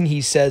first thing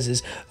he says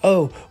is,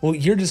 oh, well,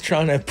 you're just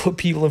trying to put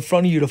people in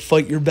front of you to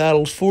fight your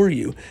battles for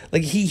you.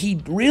 Like, he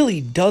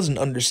really doesn't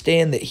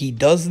understand that he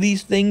does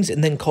these things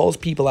and then calls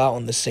people out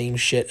on the same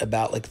shit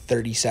about, like,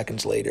 30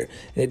 seconds later.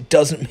 And it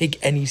doesn't make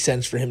any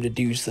sense for him to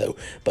do so.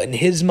 But in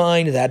his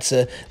mind, that's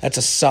a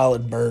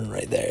solid burn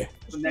right there.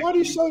 Why do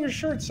you sell your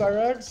shirts,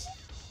 Cyrax?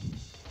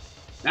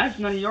 That's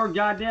none of your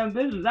goddamn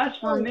business. That's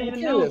for me to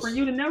know, for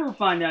you to never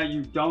find out,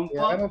 you dumb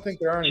fuck. I don't think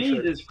there are any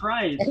Jesus shirts.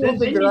 Christ. I don't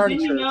think there are any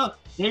shirts. Know,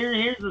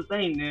 here's the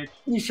thing, Nick.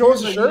 Can you show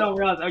us a shirt?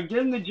 A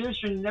good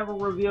magician never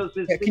reveals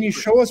his secrets. Can you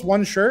show us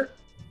one shirt?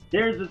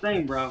 Here's the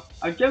thing, bro.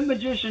 A good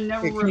magician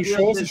never reveals his secrets.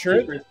 Can you show us a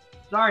shirt?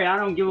 Sorry, I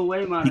don't give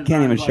away my. He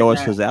can't even show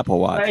us his Apple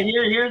Watch. But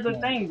here's the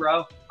thing,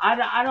 bro.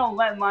 I don't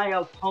let my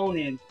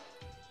opponents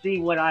see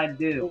what I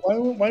do. Why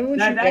wouldn't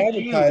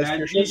you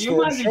advertise your You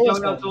might be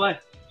showing up to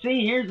let.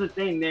 See, here's the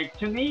thing, Nick.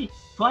 To me,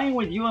 playing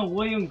with you and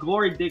William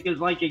Glory Dick is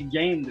like a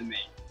game to me.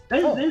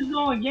 This is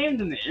all a game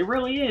to me. It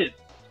really is.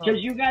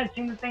 Because you guys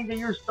seem to think that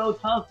you're so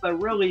tough,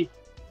 but really,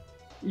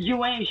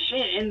 you ain't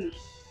shit. And,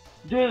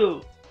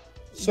 dude,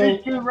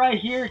 this dude right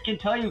here can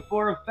tell you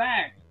for a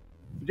fact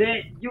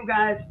that you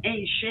guys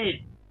ain't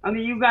shit. I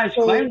mean, you guys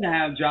claim to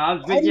have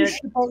jobs, but yet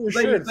you don't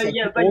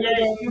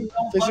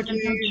fucking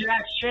do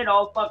jack shit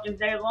all fucking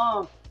day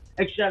long,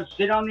 except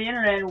sit on the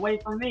internet and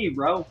wait for me,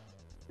 bro.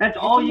 That's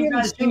all you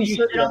guys do. You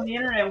sit on the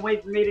internet and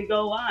wait for me to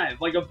go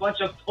live, like a bunch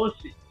of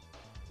pussies.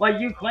 Like,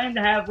 you claim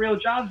to have real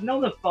jobs.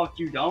 No, the fuck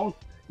you don't.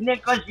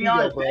 Nick, let's be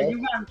honest, man. You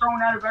got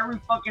thrown out of every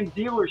fucking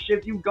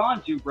dealership you've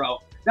gone to, bro.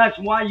 That's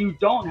why you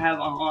don't have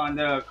a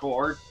Honda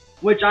Accord,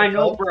 which I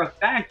know for a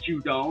fact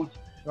you don't.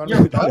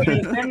 Your fucking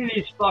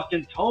Infinity's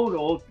fucking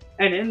totaled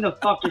and in the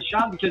fucking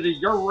shop because of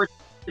your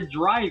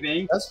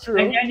driving. That's true.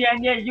 And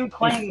yet you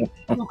claim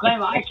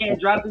I can't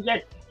drive, but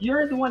yet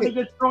you're the one that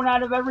gets thrown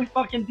out of every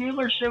fucking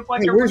dealership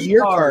like a where's retard.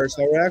 Your car,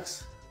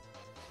 Cyrax?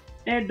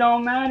 It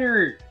don't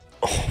matter.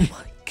 Oh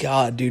my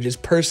God, dude, his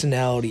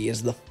personality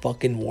is the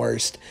fucking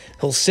worst.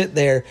 He'll sit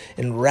there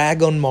and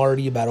rag on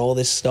Marty about all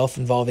this stuff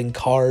involving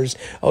cars.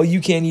 Oh, you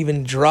can't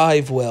even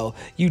drive well.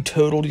 You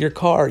totaled your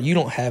car. You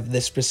don't have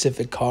this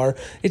specific car.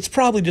 It's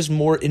probably just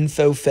more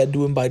info fed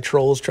to him by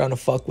trolls trying to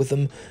fuck with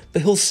him.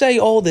 But he'll say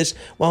all this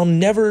while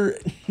never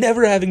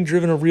having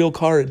driven a real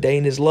car a day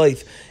in his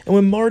life. And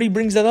when Marty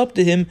brings that up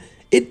to him,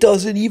 it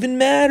doesn't even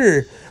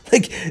matter.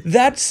 Like,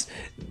 that's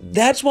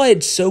why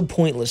it's so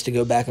pointless to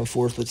go back and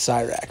forth with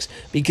Cyrax.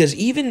 Because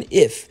even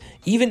if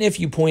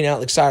you point out,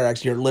 like,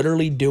 Cyrax, you're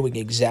literally doing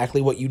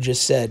exactly what you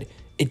just said,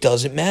 it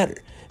doesn't matter.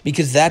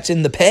 Because that's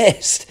in the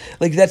past.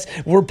 Like,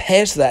 we're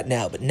past that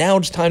now. But now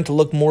it's time to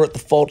look more at the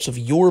faults of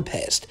your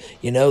past.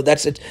 You know,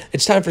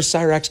 it's time for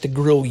Cyrax to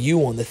grill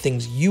you on the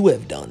things you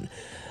have done.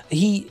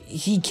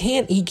 He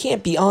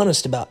can't be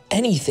honest about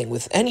anything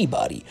with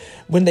anybody.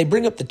 When they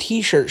bring up the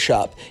t-shirt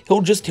shop,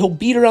 he'll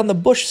beat around the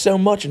bush so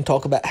much and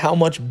talk about how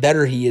much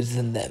better he is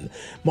than them.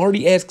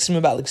 Marty asks him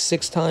about like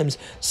 6 times,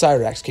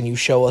 Cyrax, can you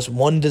show us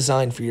one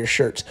design for your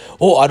shirts?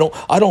 Oh, I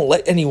don't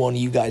let any one of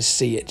you guys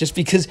see it, just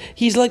because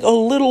he's like a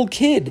little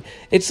kid.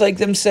 It's like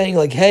them saying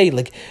like, hey,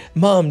 like,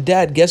 Mom,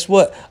 Dad, guess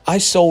what? I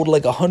sold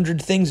like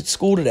 100 things at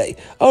school today.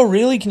 Oh,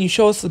 really? Can you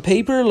show us the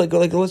paper? Like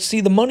let's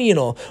see the money and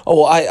all.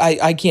 Oh,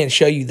 I can't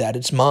show you that.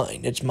 It's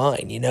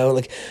mine, you know?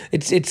 Like,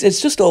 it's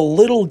just a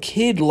little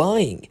kid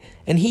lying.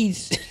 And he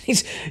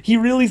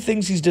really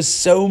thinks he's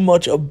just so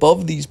much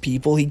above these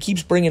people. He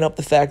keeps bringing up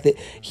the fact that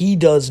he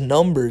does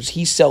numbers.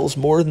 He sells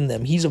more than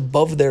them. He's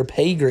above their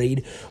pay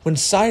grade, when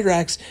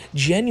Cyrax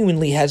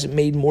genuinely hasn't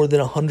made more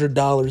than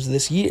 $100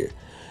 this year.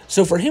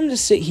 So for him to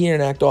sit here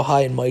and act all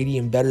high and mighty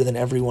and better than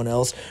everyone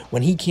else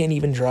when he can't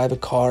even drive a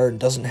car and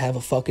doesn't have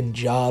a fucking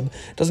job,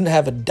 doesn't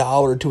have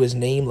 $1 to his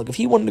name. Like, if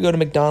he wanted to go to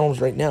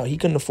McDonald's right now, he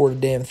couldn't afford a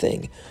damn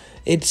thing.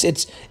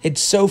 It's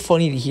so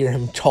funny to hear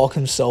him talk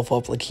himself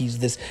up like he's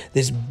this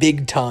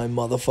big time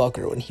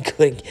motherfucker when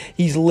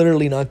he's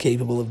literally not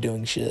capable of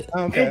doing shit.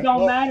 Okay. It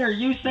don't matter.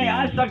 You say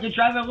I suck at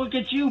driving. Look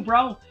at you,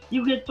 bro.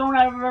 You get thrown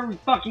out of every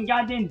fucking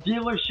goddamn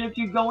dealership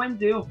you go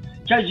into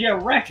because you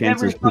wrecked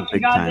every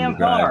fucking goddamn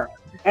car.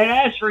 And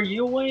as for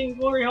you, William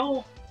Glory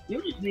Hole,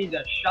 you just need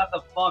to shut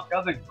the fuck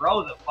up and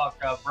grow the fuck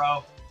up,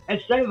 bro.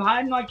 Instead of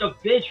hiding like a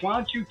bitch, why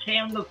don't you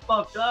cam the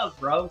fuck up,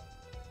 bro?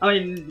 I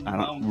mean,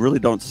 really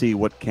don't see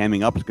what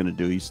camming up is going to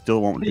do. You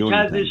still won't do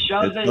anything. Because it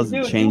shows that,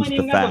 dude, you ain't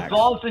even have the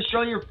balls to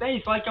show your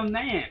face like a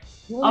man.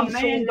 A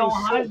man don't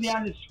hide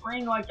behind the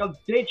screen like a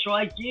bitch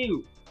like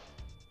you.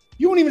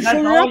 You won't even show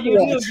your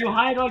Apple Watch. You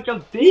hide like a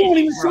bitch, You won't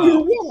even show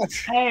your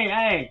watch.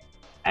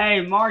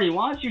 Hey, Marty,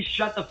 why don't you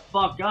shut the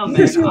fuck up,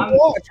 man?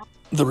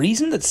 The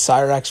reason that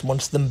Cyrax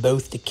wants them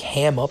both to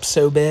cam up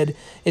so bad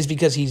is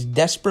because he's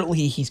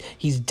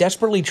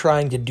desperately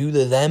trying to do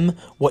to them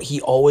what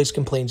he always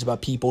complains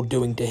about people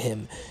doing to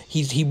him.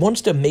 He wants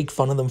to make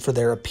fun of them for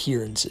their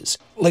appearances.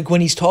 Like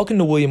when he's talking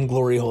to William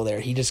Gloryhole there,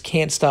 he just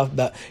can't stop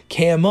about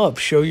cam up,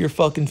 show your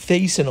fucking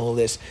face and all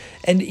this.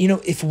 And, you know,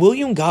 if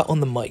William got on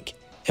the mic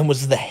and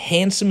was the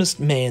handsomest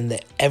man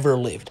that ever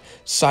lived,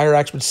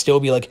 Cyrax would still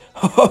be like,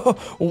 oh,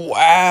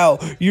 wow,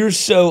 you're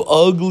so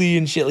ugly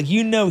and shit. Like,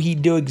 you know,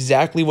 he'd do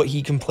exactly what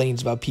he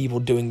complains about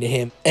people doing to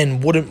him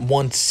and wouldn't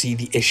once see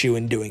the issue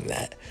in doing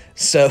that.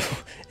 So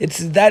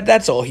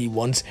that's all he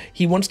wants.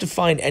 He wants to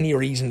find any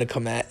reason to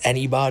come at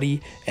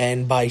anybody,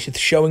 and by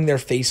showing their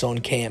face on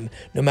cam,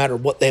 no matter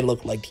what they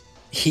look like,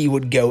 he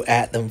would go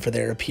at them for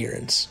their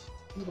appearance.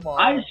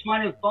 I just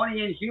find it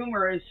funny and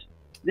humorous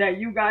that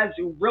you guys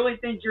really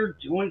think you're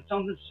doing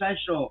something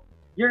special.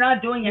 You're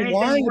not doing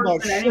anything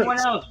worse than anyone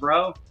else,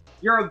 bro.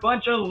 You're a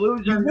bunch of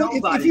loser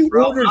nobodies, if you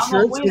bro. ordered I'm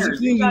shirts, a winner.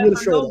 You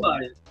guys are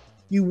nobody.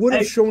 You would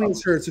have shown the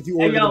shirts if you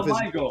ordered them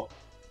physically. Michael.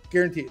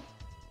 Guaranteed.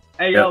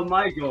 Hey, yo,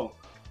 Michael.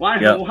 Why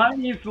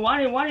do you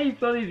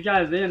fill these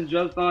guys in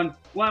just on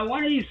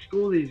why do you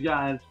school these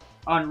guys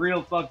on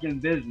real fucking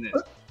business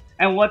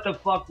and what the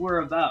fuck we're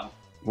about?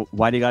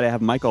 Why do you gotta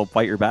have Michael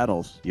fight your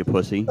battles, you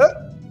pussy?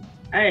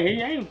 Hey,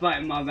 he ain't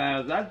fighting my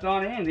battles. That's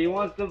on him. He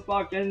wants to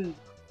fucking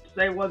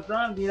say what's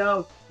up. You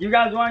know, you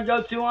guys want to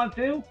go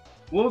 2-on-2?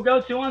 We'll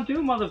go 2-on-2,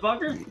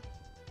 motherfucker.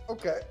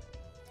 Okay.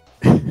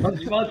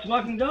 Let's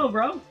fucking go,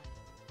 bro.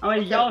 I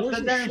mean, y'all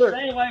sit there and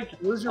say like,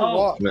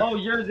 oh,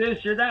 you're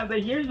this, you're that.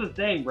 But here's the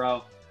thing,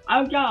 bro.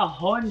 I've got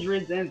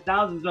hundreds and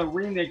thousands of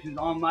remixes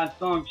on my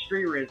song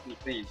Street Racing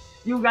Scene.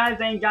 You guys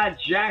ain't got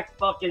jack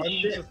fucking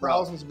shit,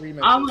 bro.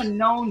 I'm a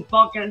known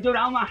fucking dude.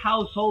 I'm a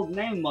household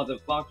name,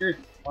 motherfucker.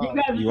 Wow.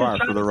 You guys are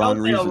trying to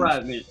coattail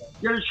ride me.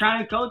 You're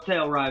trying to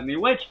coattail ride me,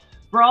 which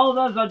for all of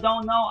those that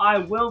don't know, I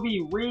will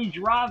be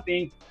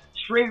re-dropping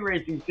Street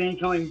Racing Scene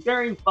coming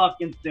very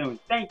fucking soon.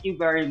 Thank you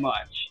very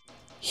much.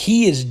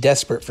 He is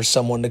desperate for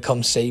someone to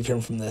come save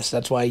him from this.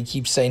 That's why he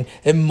keeps saying,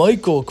 and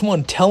Michael, come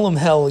on, tell him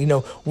how, you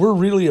know, we're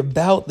really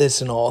about this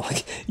and all.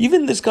 Like,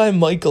 even this guy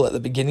Michael at the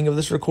beginning of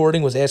this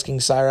recording was asking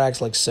Cyrax,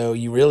 like, so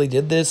you really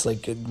did this?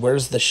 Like,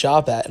 where's the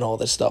shop at and all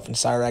this stuff? And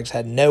Cyrax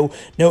had no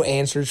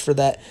answers for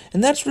that.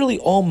 And that's really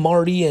all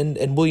Marty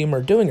and William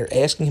are doing, are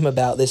asking him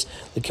about this.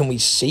 Like, can we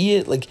see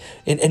it? Like,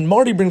 and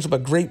Marty brings up a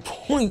great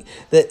point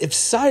that if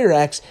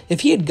Cyrax,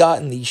 if he had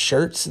gotten these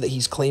shirts that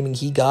he's claiming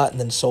he got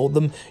and then sold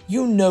them,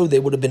 you know they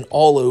would have been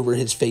all over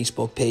his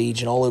Facebook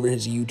page and all over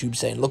his YouTube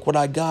saying, look what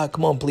I got,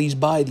 come on, please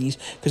buy these,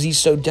 because he's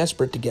so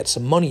desperate to get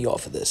some money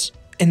off of this.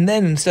 And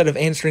then instead of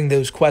answering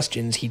those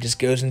questions, he just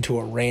goes into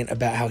a rant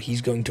about how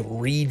he's going to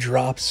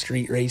re-drop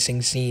Street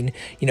Racing Scene,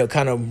 you know,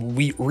 kind of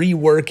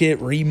rework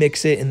it,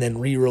 remix it, and then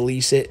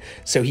re-release it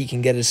so he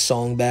can get his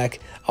song back.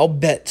 I'll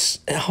bet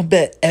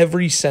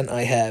every cent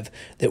I have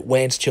that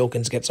Wance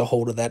Chilkins gets a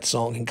hold of that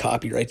song and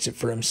copyrights it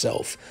for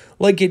himself,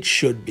 like it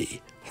should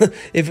be.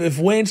 if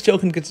Wance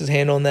Chilkins gets his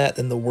hand on that,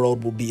 then the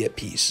world will be at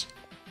peace.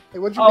 Hey,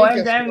 what'd you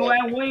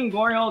and Wayne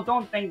Goriel,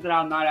 don't think that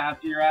I'm not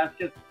after your ass,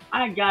 because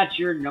I got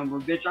your number,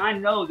 bitch. I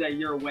know that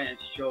you're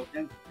Wance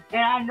Chilkins,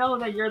 and I know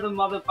that you're the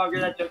motherfucker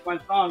that took my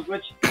songs,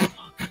 which,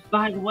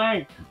 by the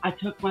way, I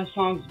took my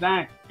songs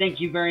back. Thank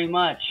you very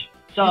much.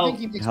 So,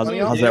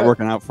 how's that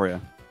working out for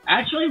you?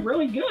 Actually,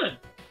 really good.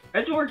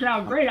 It's working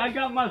out great. I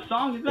got my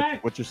songs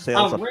back. What's your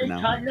sales I'm up to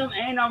now? recutting them,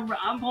 and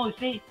I'm going to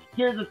see.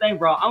 Here's the thing,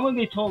 bro. I'm going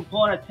to be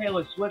pulling a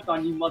Taylor Swift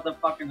on you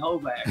motherfucking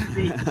hobags.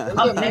 See,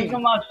 I'm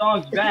taking my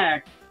songs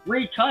back,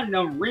 recutting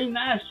them,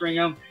 remastering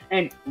them,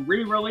 and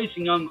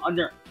re-releasing them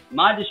under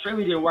my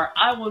distributor where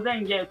I will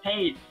then get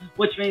paid,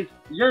 which means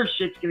your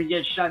shit's going to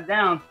get shut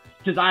down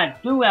because I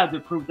do have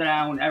the proof that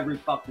I own every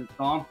fucking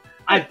song.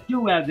 I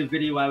do have the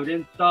video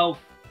evidence, so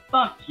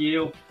fuck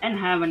you and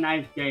have a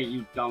nice day,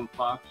 you dumb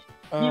fucks.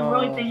 You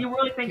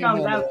really think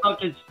I'm that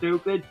fucking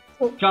stupid?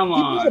 Well, come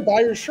on. You gotta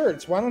buy your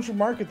shirts. Why don't you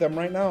market them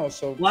right now?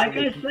 Like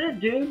I said,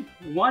 dude,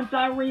 once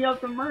I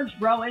re-up the merch,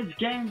 bro, it's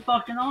game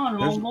fucking on,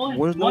 homeboy.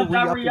 Once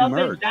I re-up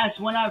it, that's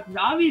when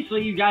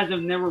obviously you guys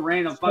have never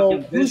ran a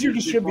fucking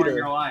business before in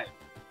your life.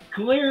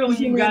 Clearly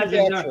you guys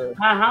have never.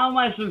 How am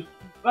I supposed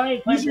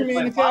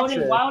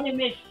to, why would it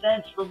make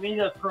sense for me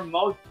to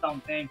promote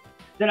something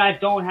that I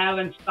don't have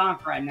in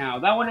stock right now?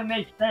 That wouldn't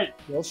make sense.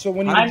 Well, so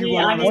when I need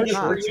to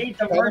create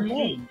the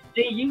merch.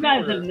 See, you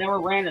guys have never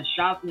ran a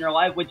shop in your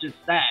life, which is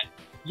sad.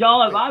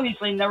 Y'all have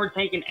obviously never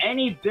taken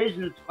any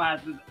business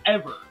classes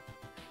ever.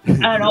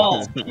 At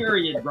all.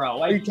 Period, bro.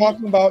 Like, are you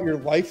talking about your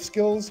life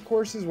skills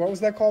courses? What was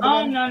that called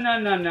again?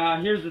 No.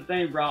 Here's the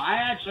thing, bro. I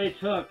actually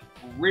took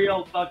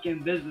real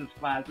fucking business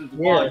classes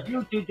while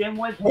YouTube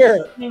dimwits.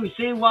 You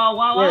see, while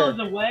I was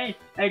away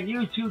and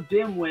YouTube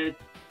dimwits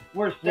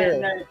were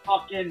sitting there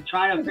fucking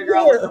trying to figure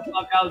out what the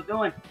fuck I was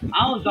doing,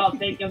 I was out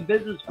taking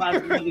business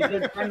classes with a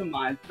good friend of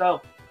mine.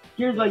 So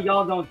here's what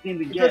y'all don't seem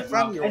to get,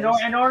 bro.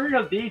 In order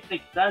to be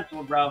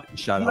successful, bro,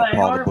 in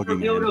order for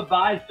people to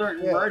buy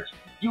certain merch,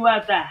 you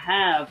have to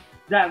have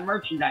that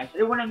merchandise.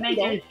 It wouldn't make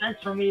any sense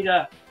for me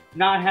to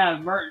not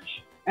have merch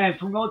and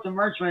promote the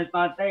merch when it's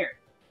not there.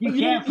 You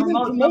can't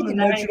promote something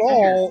that ain't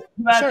there.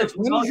 You have to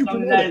promote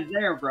something that is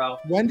there, bro.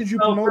 When did you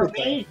promote it?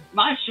 For me,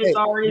 my shit's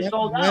already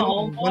sold out,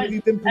 homeboy. When have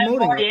you been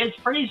promoting it? It's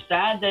pretty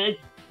sad that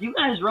you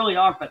guys really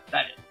are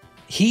pathetic.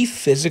 He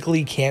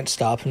physically can't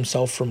stop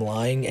himself from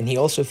lying, and he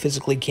also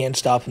physically can't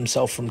stop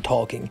himself from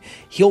talking.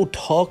 He'll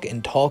talk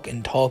and talk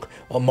and talk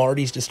while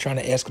Marty's just trying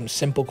to ask him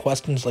simple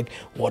questions like,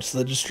 what's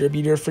the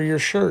distributor for your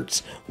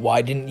shirts?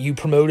 Why didn't you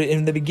promote it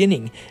in the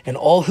beginning? And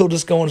all he'll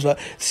just go on is about,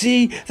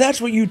 see,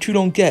 that's what you two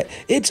don't get.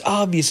 It's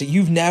obvious that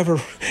you've never,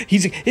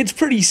 it's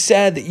pretty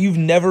sad that you've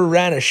never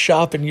ran a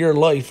shop in your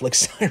life like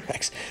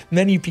Cyrax.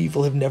 Many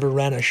people have never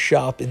ran a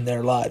shop in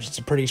their lives. It's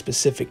a pretty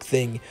specific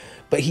thing.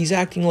 But he's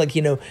acting like,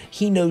 you know,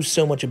 he knows so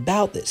so much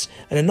about this.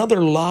 And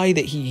another lie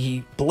that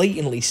he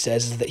blatantly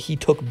says is that he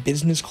took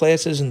business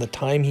classes in the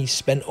time he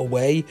spent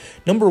away.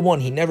 Number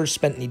one, he never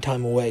spent any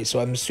time away, so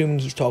I'm assuming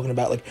he's talking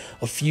about like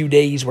a few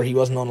days where he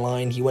wasn't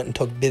online. He went and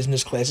took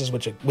business classes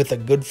with a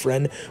good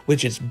friend,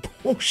 which is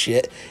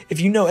bullshit. If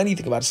you know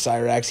anything about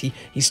Cyrax,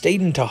 he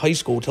stayed into high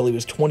school till he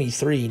was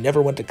 23, he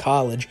never went to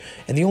college,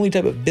 and the only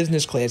type of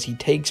business class he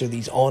takes are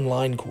these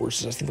online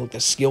courses, I think like the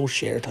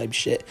Skillshare type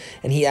shit,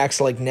 and he acts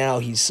like now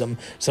he's some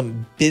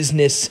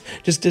business,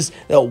 just as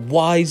a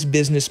wise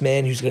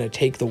businessman who's going to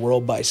take the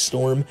world by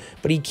storm,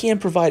 but he can't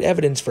provide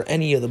evidence for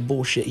any of the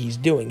bullshit he's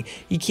doing.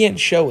 He can't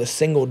show a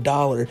single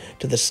dollar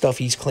to the stuff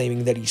he's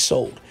claiming that he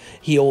sold.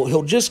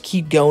 He'll just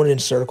keep going in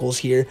circles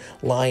here,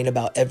 lying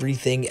about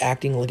everything,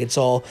 acting like it's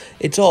all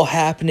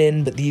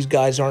happening, but these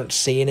guys aren't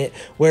seeing it.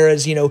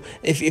 Whereas, you know,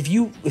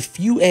 if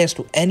you asked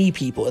any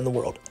people in the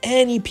world,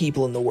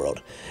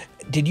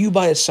 did you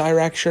buy a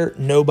Cyrax shirt?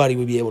 Nobody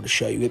would be able to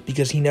show you it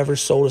because he never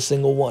sold a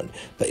single one.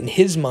 But in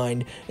his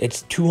mind,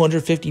 it's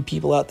 250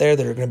 people out there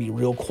that are going to be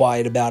real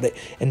quiet about it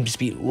and just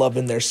be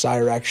loving their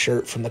Cyrax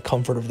shirt from the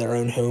comfort of their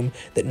own home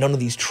that none of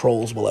these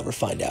trolls will ever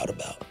find out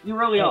about. You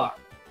really are.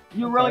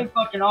 You really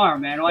fucking are,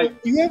 man. Like,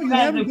 you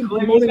haven't been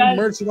promoting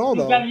merch at all,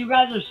 though. You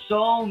guys are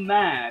so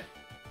mad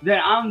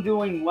that I'm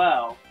doing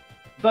well,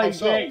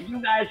 but yet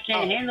you guys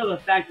can't handle the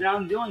fact that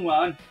I'm doing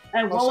well.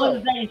 And what was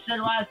it that you said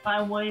last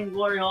time, William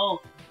Glory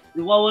Hole?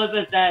 What was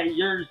it that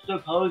you're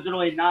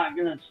supposedly not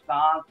going to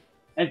stop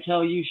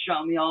until you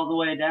shut me all the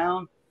way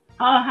down?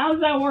 How's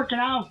that working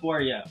out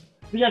for you?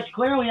 Because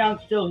clearly I'm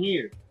still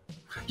here.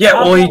 Yeah,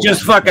 well, he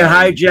just fucking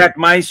hijacked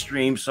my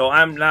stream, so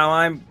I'm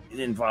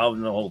involved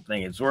in the whole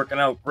thing. It's working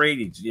out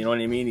great. You know what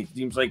I mean? It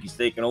seems like he's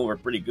taking over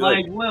pretty good.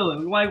 Like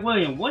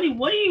William, what do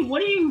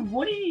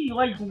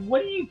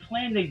you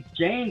plan to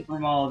gain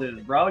from all this,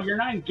 bro? You're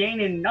not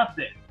gaining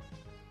nothing.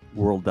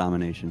 World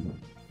domination.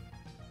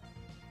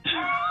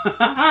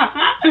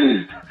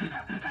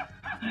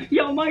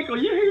 Yo,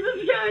 Michael, you hear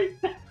this guy?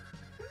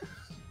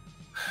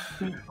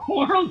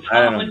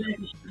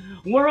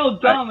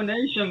 World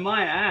domination,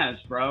 my ass,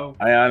 bro.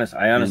 I honestly.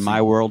 In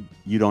my world,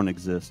 you don't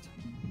exist.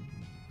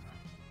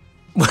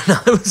 When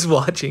I was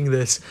watching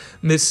this,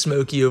 Miss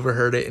Smokey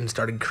overheard it and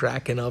started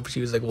cracking up.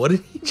 She was like, what did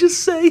he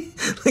just say?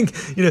 Like,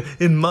 you know,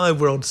 in my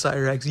world,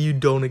 Cyrax, you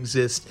don't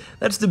exist.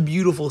 That's the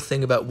beautiful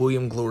thing about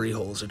William Glory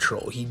Hole as a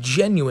troll. He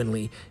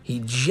genuinely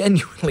hates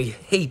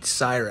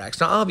Cyrax.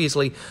 Now,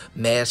 obviously,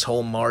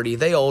 Masshole, Marty,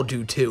 they all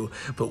do too,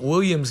 but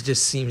Williams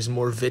just seems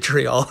more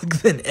vitriolic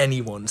than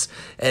anyone's.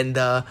 And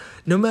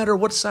no matter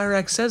what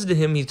Cyrax says to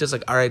him, he's just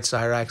like, all right,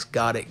 Cyrax,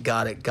 got it.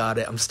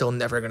 I'm still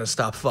never going to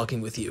stop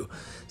fucking with you.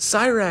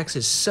 Cyrax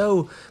is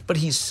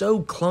he's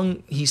so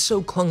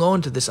clung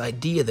on to this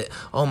idea that,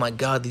 oh my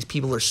god, these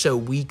people are so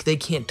weak, they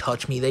can't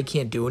touch me, they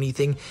can't do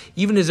anything.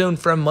 Even his own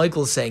friend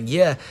Michael's saying,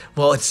 yeah,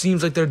 well, it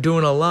seems like they're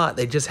doing a lot,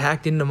 they just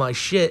hacked into my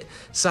shit.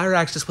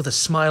 Cyrax, just with a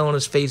smile on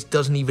his face,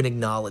 doesn't even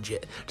acknowledge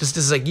it. Just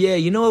is like, yeah,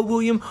 you know what,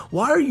 William,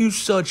 why are you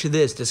such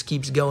this? Just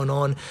keeps going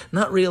on,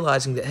 not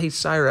realizing that, hey,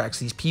 Cyrax,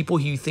 these people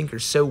who you think are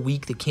so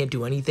weak they can't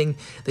do anything,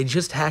 they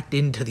just hacked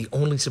into the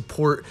only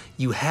support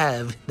you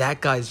have,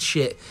 that guy's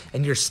shit,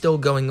 and you're still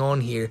going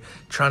on here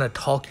trying to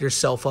talk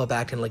yourself up,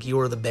 acting like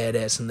you're the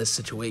badass in this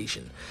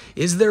situation.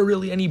 Is there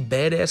really any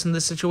badass in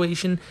this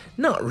situation?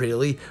 Not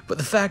really, but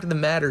the fact of the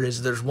matter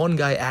is there's one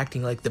guy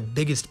acting like the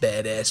biggest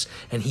badass,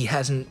 and he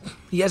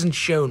hasn't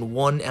shown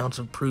 1 ounce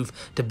of proof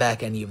to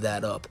back any of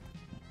that up.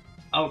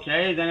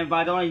 Okay, then if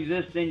I don't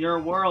exist in your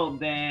world,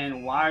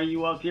 then why are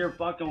you up here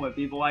fucking with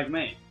people like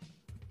me?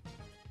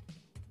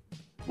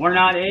 We're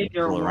not in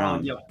your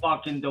world, you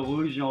fucking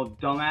delusional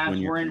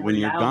dumbass. We're in reality. When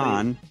you're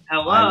gone,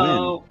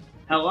 hello.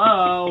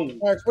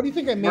 Max, what do you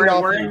think I made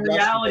off We're in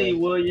reality,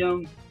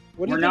 William.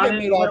 What do you think I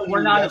made off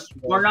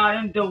We're not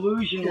in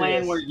delusion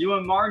land where you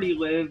and Marty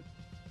live.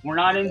 We're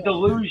not in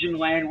delusion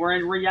land. We're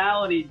in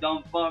reality,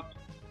 dumb fuck.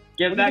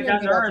 Get back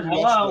down to Earth.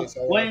 Hello,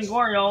 William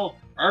Goriel.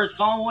 Earth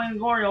calling William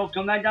Goriel.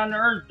 Come back down to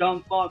Earth,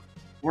 dumb fuck.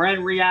 We're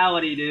in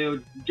reality,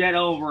 dude. Get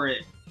over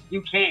it.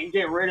 You can't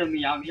get rid of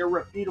me. I'm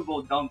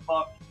irrepeatable, dumb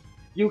fuck.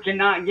 You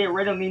cannot get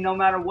rid of me no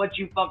matter what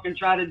you fucking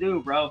try to do,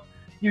 bro.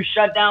 You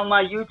shut down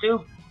my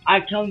YouTube,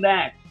 I come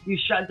back. You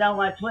shut down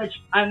my Twitch,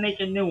 I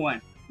make a new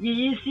one.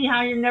 You see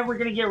how you're never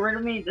going to get rid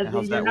of me?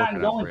 You're not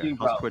going to,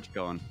 bro. How's Twitch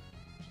going?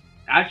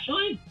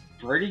 Actually,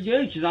 pretty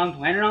good, because I'm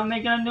planning on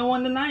making a new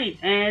one tonight.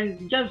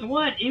 And guess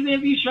what? Even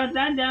if you shut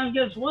that down,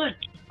 guess what?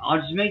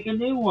 I'll just make a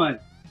new one.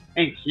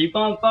 And keep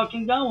on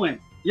fucking going.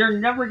 You're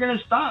never going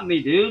to stop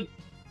me, dude.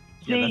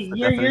 See,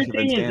 your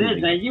thing is this,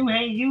 man. You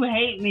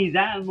hate me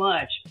that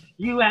much.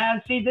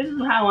 See, this is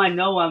how I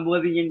know I'm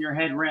living in your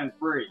head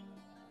rent-free.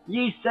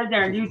 You sit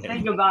there and you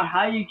think about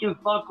how you can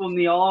fuck with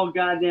me all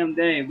goddamn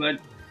day, but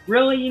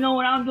really, you know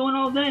what I'm doing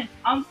all day?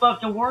 I'm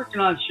fucking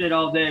working on shit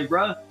all day,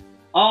 bro.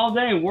 All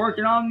day,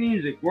 working on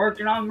music,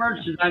 working on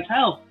merchandise.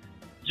 Hell,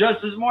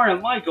 just this morning,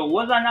 Michael,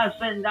 was I not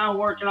sitting down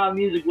working on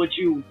music with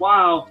you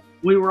while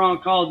we were on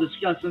call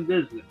discussing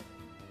business?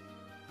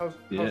 How's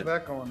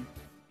that going?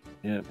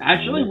 Yeah.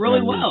 Actually,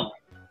 really well.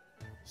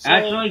 So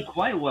actually,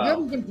 quite well. You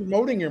haven't been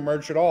promoting your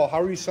merch at all.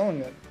 How are you selling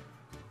it?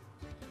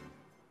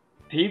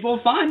 People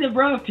find it,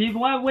 bro.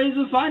 People have ways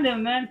to find it,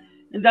 man.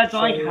 And that's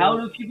like, how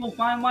do people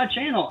find my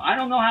channel? I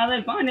don't know how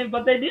they find it,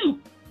 but they do.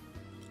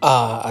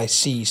 Ah, I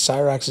see.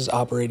 Cyrax is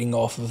operating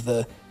off of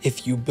the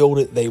if you build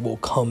it, they will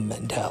come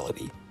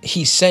mentality.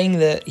 He's saying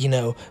that, you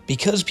know,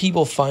 because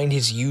people find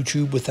his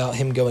YouTube without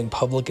him going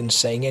public and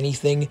saying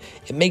anything,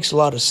 it makes a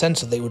lot of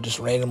sense that they would just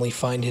randomly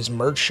find his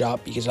merch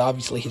shop, because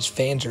obviously his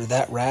fans are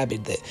that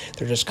rabid that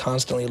they're just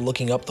constantly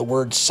looking up the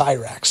word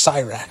Cyrax,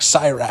 Cyrax,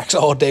 Cyrax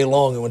all day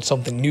long, and when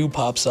something new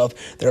pops up,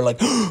 they're like,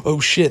 oh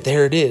shit,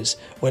 there it is.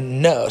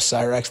 When no,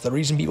 Cyrax, the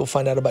reason people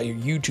find out about your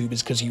YouTube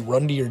is because you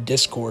run to your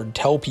Discord,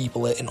 tell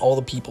people it, and all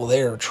the people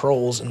there are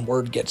trolls, and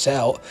word gets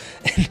out.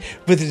 And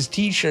with his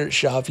t-shirt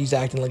shop, he's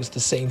acting like it's the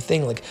same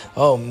thing, like,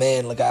 oh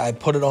man, like I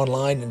put it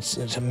online and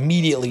it's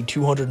immediately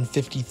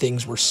 250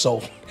 things were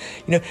sold.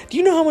 You know, do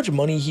you know how much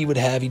money he would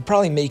have? He'd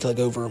probably make like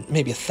over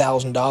maybe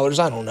 $1,000.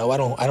 I don't know. I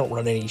don't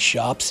run any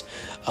shops.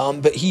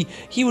 But he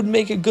would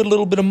make a good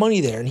little bit of money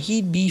there, and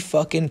he'd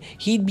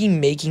be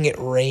making it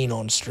rain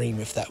on stream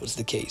if that was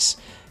the case.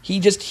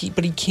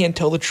 But he can't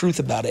tell the truth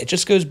about it. It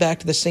just goes back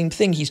to the same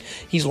thing.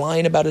 He's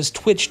lying about his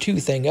Twitch too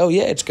thing. Oh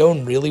yeah, it's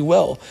going really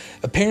well.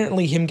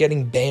 Apparently him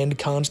getting banned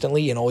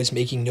constantly and always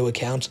making new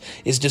accounts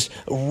is just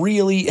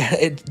really,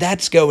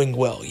 that's going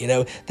well, you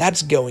know?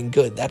 That's going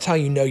good. That's how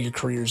you know your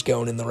career's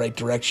going in the right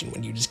direction,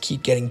 when you just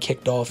keep getting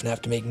kicked off and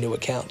have to make new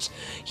accounts.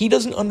 He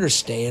doesn't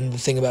understand the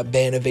thing about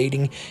ban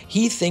evading.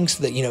 He thinks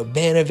that, you know,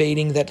 ban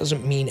evading, that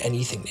doesn't mean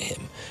anything to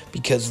him,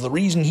 because the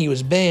reason he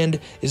was banned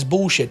is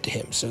bullshit to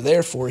him, so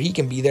therefore he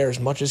can be there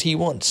as much as he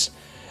wants.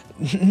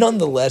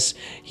 Nonetheless,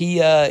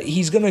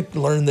 he's gonna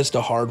learn this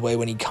the hard way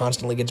when he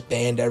constantly gets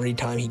banned every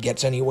time he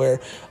gets anywhere.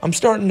 I'm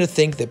starting to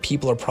think that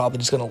people are probably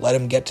just gonna let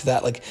him get to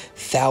that like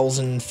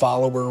 1,000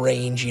 follower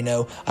range, you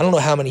know. I don't know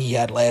how many he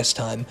had last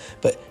time,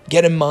 but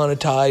get him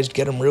monetized,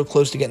 get him real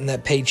close to getting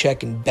that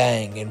paycheck, and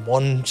bang, in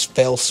one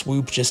fell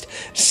swoop, just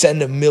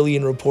send 1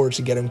 million reports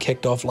and get him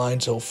kicked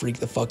offline so he'll freak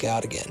the fuck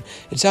out again.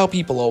 It's how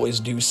people always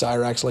do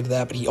Cyrax like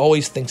that, but he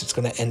always thinks it's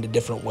gonna end a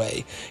different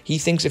way. He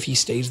thinks if he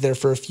stays there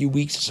for a few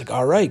weeks, it's like,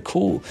 alright,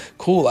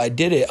 cool, I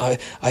did it.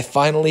 I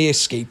finally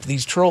escaped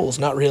these trolls,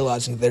 not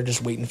realizing they're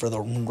just waiting for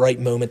the right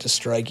moment to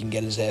strike and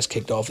get his ass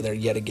kicked off of there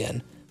yet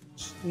again.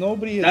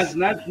 Nobody is.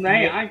 That's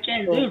nice. I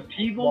can't do.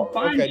 People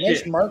find shit.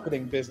 Nice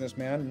marketing business,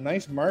 man.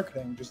 Nice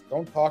marketing. Just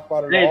don't talk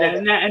about it all.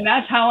 And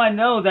that's how I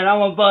know that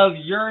I'm above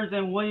yours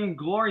and William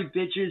Glory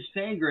bitches'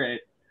 pay grade.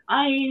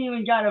 I ain't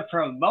even gotta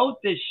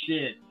promote this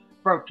shit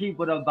for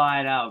people to buy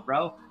it out,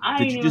 bro.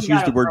 Did you just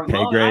use the word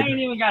pay grade? I ain't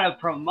even gotta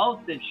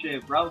promote this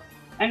shit, bro.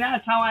 And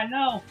that's how I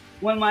know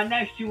when my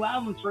next 2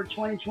 albums for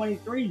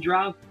 2023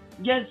 drop,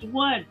 guess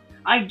what?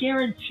 I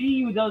guarantee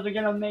you those are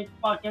gonna make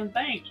fucking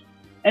bank.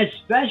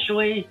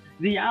 Especially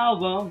the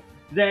album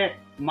that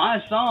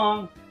my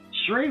song,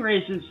 Street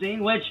Racing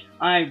Scene, which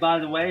I, by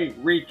the way,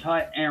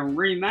 recut and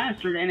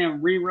remastered and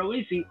am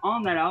re-releasing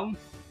on that album,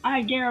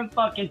 I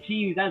guarantee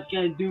you that's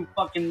gonna do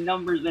fucking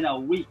numbers in a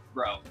week,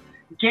 bro.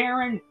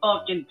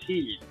 Guarantee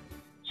you.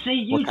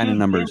 See, YouTube what kind of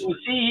numbers?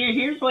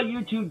 Here's what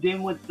YouTube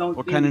did with Don't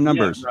What kind of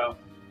numbers? Get, bro.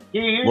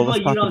 Here's what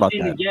you don't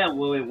seem to get,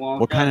 Willy Wonka.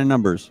 What kind of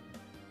numbers?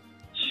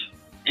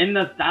 In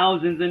the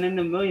thousands and in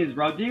the millions,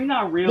 bro. Do you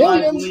not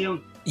realize,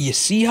 William? You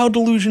see how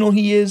delusional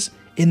he is?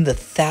 In the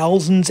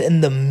thousands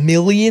and the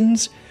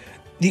millions?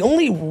 The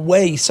only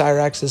way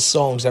Cyrax's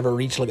songs ever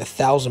reach like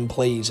 1,000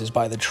 plays is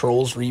by the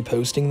trolls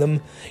reposting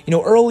them. You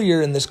know,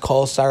 earlier in this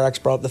call,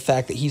 Cyrax brought up the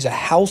fact that he's a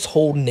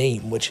household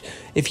name, which,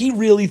 if he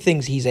really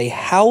thinks he's a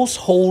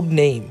household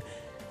name,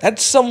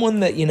 that's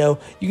someone that, you know,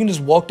 you can just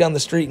walk down the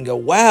street and go,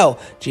 wow,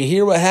 did you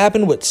hear what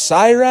happened with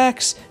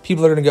Cyrax?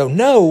 People are going to go,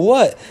 no,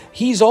 what?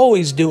 He's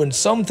always doing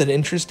something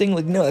interesting.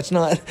 Like, no, that's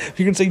not.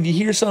 You're going to say, did you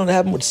hear something that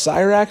happened with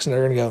Cyrax? And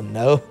they're going to go,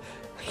 no.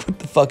 What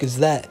the fuck is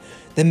that?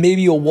 Then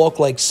maybe you'll walk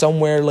like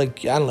somewhere like,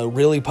 I don't know,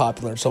 really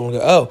popular, and someone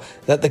will go, oh,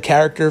 that the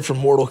character from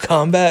Mortal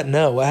Kombat?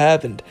 No, what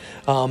happened?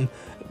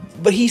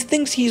 But he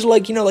thinks he's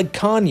like, you know, like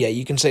Kanye.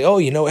 You can say, oh,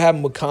 you know what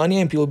happened with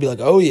Kanye? And people will be like,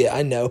 oh yeah,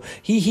 I know.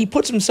 He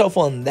puts himself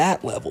on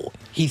that level.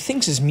 He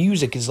thinks his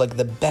music is like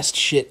the best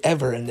shit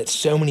ever and that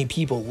so many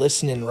people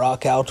listen and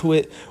rock out to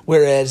it,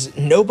 whereas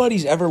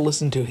nobody's ever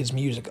listened to his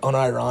music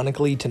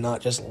unironically to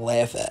not just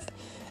laugh at.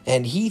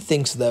 And he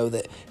thinks, though,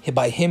 that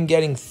by him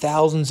getting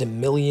thousands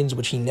and millions,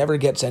 which he never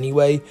gets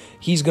anyway,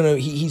 he's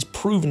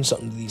proven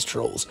something to these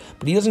trolls.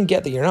 But he doesn't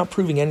get that you're not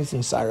proving anything,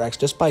 Cyrax,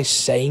 just by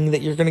saying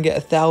that you're going to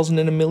get 1,000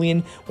 and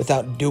 1,000,000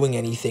 without doing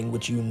anything,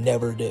 which you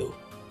never do.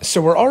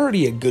 So we're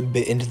already a good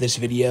bit into this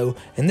video,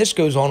 and this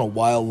goes on a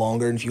while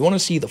longer, and if you want to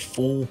see the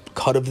full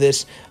cut of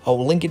this,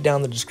 I'll link it down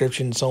in the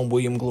description. It's on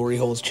William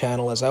Gloryhole's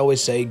channel. As I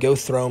always say, go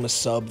throw him a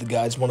sub. The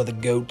guy's one of the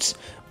GOATs.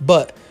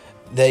 But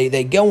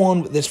They go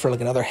on with this for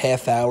like another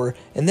half hour,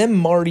 and then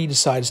Marty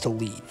decides to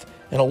leave.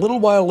 And a little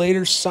while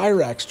later,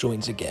 Cyrax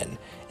joins again.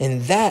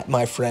 And that,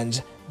 my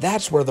friends,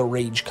 That's where the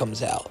rage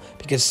comes out,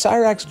 because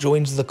Cyrax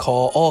joins the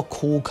call all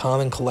cool, calm,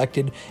 and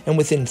collected, and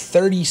within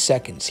 30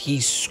 seconds,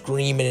 he's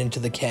screaming into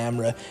the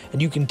camera,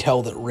 and you can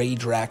tell that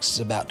Rage Rax is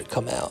about to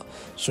come out.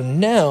 So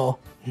now,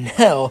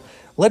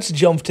 let's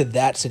jump to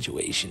that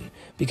situation,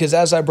 because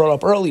as I brought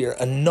up earlier,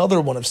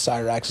 another one of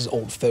Cyrax's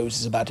old foes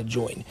is about to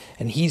join,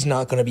 and he's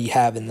not going to be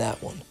having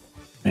that one.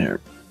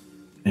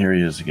 Here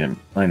he is again.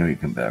 I know you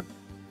come back.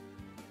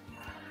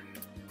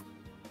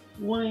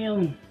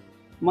 William,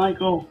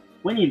 Michael,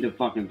 we need to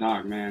fucking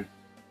talk, man.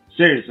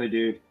 Seriously,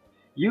 dude.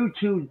 You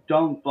two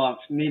dumb fucks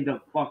need to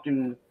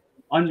fucking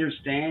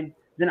understand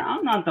that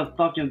I'm not the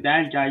fucking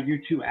bad guy you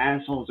two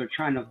assholes are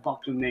trying to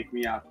fucking make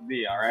me out to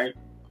be, alright?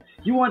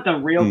 You want the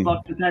real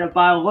fucking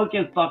pedophile? Look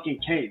at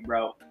fucking Kate,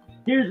 bro.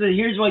 Here's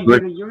what you're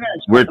gonna.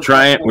 We're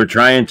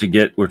trying to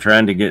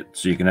get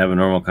so you can have a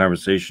normal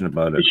conversation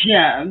about it.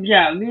 Yeah.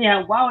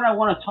 Why would I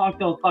want to talk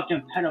to a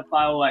fucking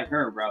pedophile like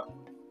her, bro?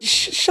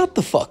 Shut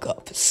the fuck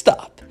up.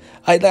 Stop.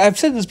 I've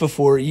said this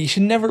before, you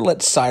should never let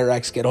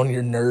Cyrax get on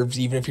your nerves,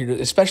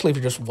 especially if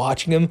you're just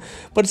watching him,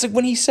 but it's like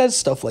when he says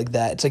stuff like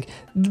that, it's like,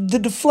 the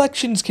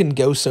deflections can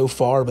go so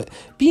far, but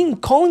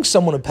calling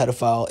someone a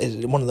pedophile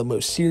is one of the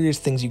most serious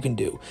things you can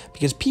do,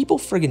 because people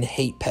friggin'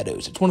 hate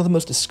pedos. It's one of the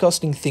most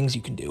disgusting things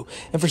you can do,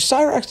 and for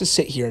Cyrax to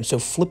sit here and so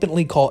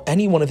flippantly call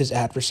any one of his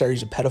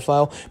adversaries a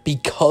pedophile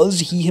because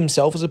he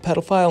himself is a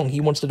pedophile and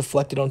he wants to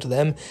deflect it onto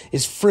them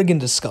is friggin'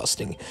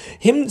 disgusting.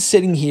 Him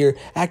sitting here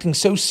acting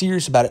so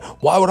serious about it,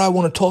 why would I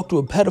want to talk to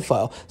a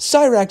pedophile?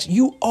 Cyrax,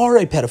 you are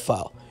a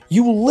pedophile.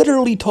 You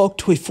literally talked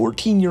to a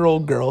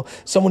 14-year-old girl,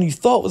 someone you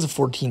thought was a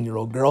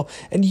 14-year-old girl,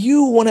 and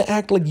you want to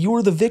act like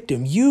you're the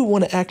victim. You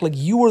want to act like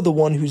you are the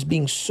one who's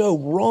being so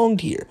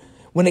wronged here,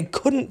 when it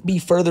couldn't be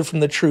further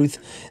from the truth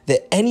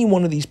that any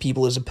one of these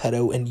people is a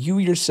pedo, and you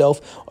yourself,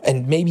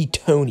 and maybe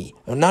Tony,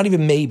 or not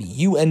even maybe,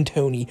 you and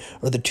Tony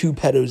are the two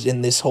pedos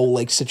in this whole,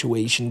 like,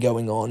 situation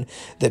going on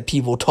that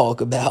people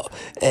talk about.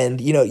 And,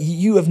 you know,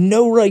 you have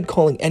no right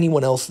calling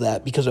anyone else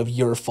that because of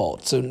your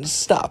fault, so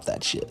stop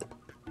that shit.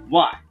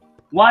 Why?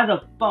 Why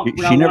the fuck?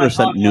 She never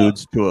sent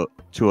nudes to a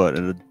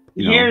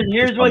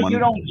here's what you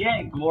don't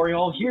get, Glory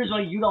Hole. Here's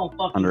what you don't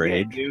fucking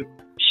underage. Get, dude.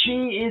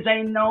 She is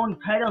a known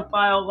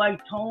pedophile like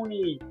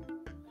Tony.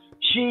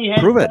 She has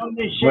Prove it. done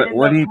this shit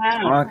What are you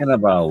talking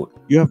about?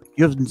 You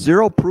have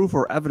zero proof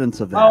or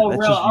evidence of that. Oh,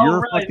 That's really? just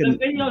your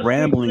fucking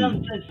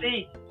rambling.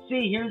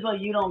 See, here's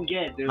what you don't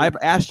get, dude. I've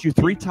asked you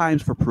 3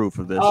 times for proof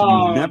of this,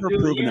 and you've never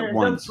proven it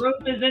once. The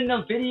proof is in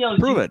the videos.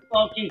 Prove it.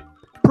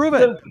 Prove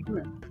it.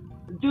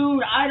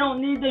 Dude, I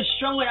don't need to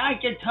show it. I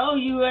can tell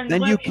you. And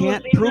then you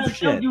can't prove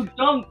shit. You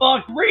dumb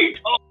fuck,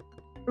 retard.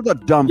 You're the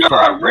dumb You're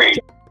fuck. a retard.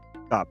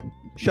 Stop.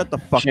 Shut the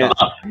fuck up.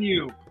 Fuck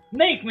you.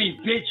 Make me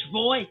bitch,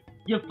 boy.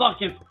 You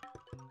fucking.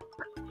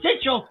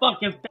 Sit your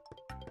fucking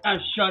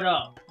and shut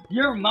up.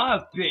 You're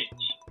my bitch.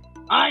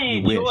 I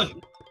ain't yours,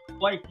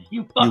 boy.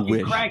 You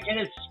fucking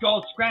crackheaded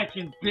skull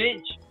scratching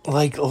bitch.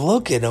 Like,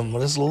 look at him.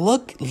 Just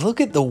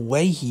look at the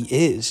way he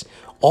is.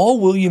 All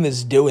William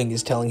is doing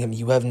is telling him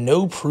you have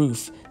no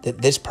proof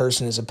that this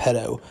person is a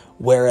pedo,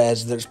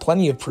 whereas there's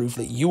plenty of proof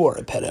that you are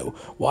a pedo.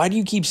 Why do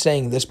you keep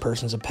saying this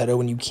person's a pedo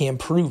when you can't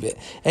prove it?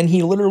 And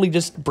he literally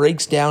just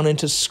breaks down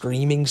into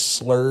screaming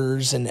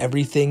slurs and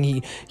everything.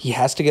 He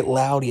has to get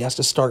loud. He has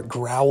to start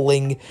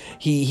growling.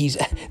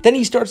 Then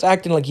he starts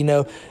acting like, you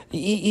know,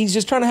 he's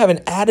just trying to have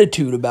an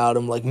attitude about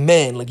him, like,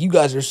 man, like, you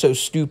guys are so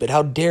stupid.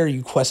 How dare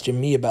you question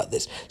me about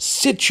this?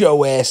 Sit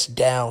your ass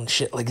down,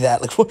 shit like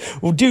that. Like,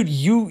 well, dude,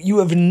 you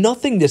have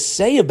nothing to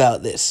say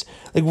about this.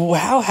 Like,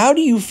 how do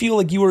you feel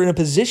like you were in a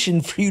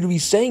position for you to be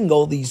saying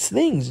all these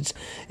things?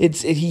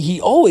 He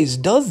always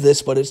does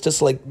this, but it's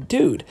just like,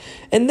 dude.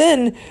 And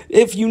then,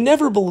 if you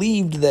never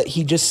believed that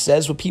he just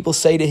says what people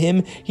say to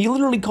him, he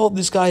literally called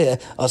this guy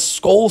a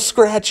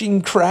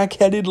skull-scratching,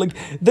 crack-headed, like,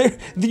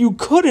 you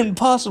couldn't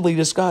possibly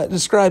describe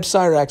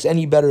Cyrax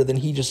any better than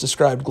he just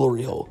described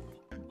Glory Hole.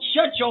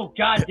 Shut your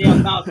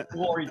goddamn mouth,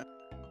 Glory.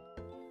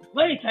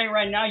 Let me tell you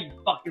right now, you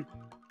fucking...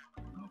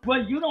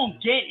 What you don't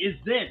get is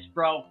this,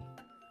 bro.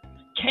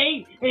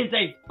 Kate is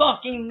a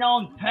fucking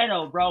known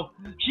pedo, bro.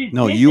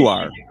 No, you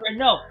are.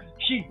 No,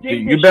 she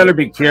did. You better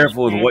be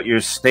careful with what you're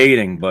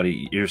stating,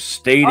 buddy. You're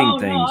stating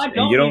things, no, I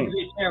don't and need to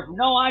be careful.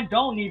 No, I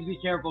don't need to be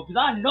careful because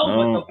I know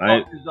what the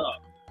fuck is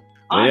up.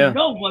 I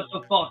know what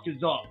the fuck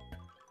is up.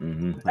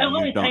 And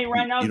let me tell you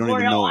right now, you don't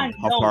even know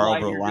how far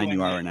over the line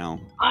you are right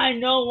now. I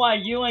know why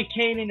you and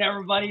Kate and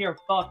everybody are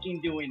fucking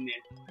doing this.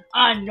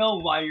 I know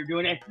why you're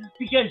doing it.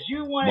 Because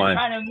you want to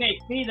try to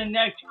make me the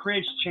next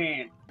Chris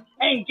Chan.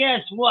 And guess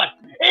what?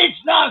 It's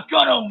not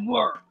gonna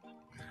work.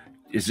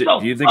 Is it? So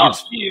do you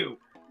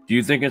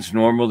think it's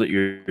normal that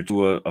you're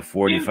to a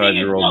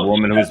 45-year-old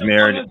woman who's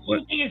married? Do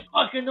you think it's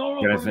fucking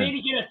normal for me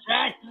to get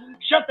attacked?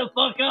 Shut the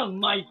fuck up,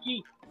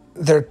 Mikey.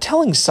 they're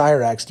telling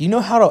Cyrax, do you know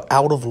how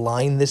out of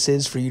line this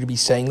is for you to be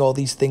saying all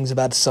these things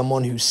about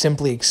someone who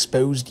simply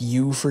exposed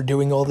you for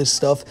doing all this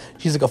stuff?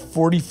 She's like a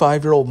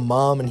 45-year-old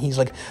mom, and he's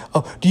like,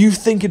 oh, do you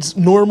think it's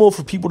normal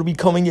for people to be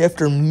coming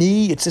after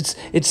me? It's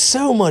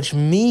so much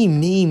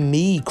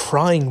me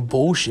crying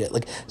bullshit.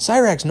 Like,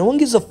 Cyrax, no one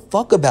gives a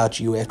fuck about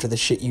you after the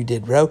shit you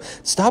did, bro.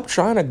 Stop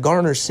trying to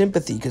garner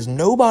sympathy, because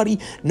nobody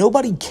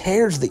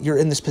cares that you're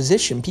in this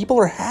position. People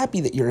are happy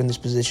that you're in this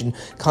position,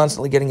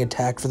 constantly getting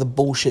attacked for the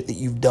bullshit that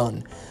you've done.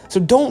 So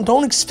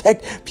don't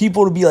expect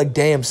people to be like,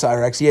 damn,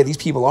 Cyrax, yeah, these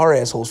people are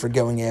assholes for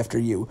going after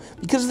you.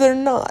 Because they're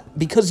not.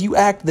 Because you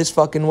act this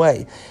fucking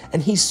way.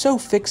 And he's so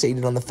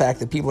fixated on the fact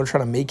that people are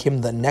trying to make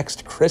him the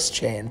next Chris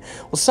Chan.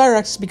 Well,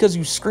 Cyrax, it's because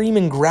you scream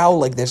and growl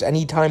like this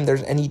anytime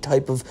there's any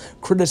type of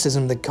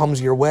criticism that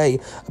comes your way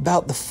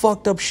about the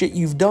fucked up shit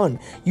you've done.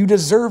 You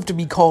deserve to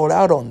be called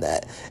out on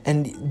that.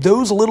 And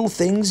those little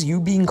things, you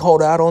being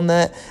called out on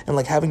that, and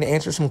like having to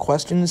answer some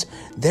questions,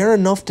 they're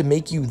enough to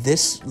make you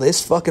this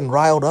fucking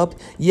riled up.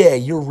 Yeah,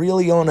 you're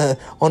really on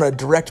a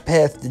direct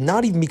path to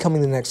not even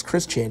becoming the next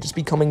Chris Chan, just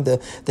becoming the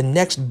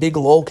next big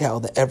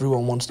lolcow that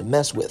everyone wants to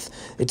mess with.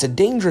 It's a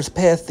dangerous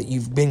path that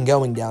you've been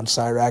going down,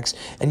 Cyrax,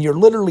 and you're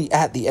literally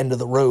at the end of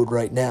the road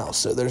right now,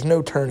 so there's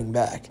no turning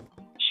back.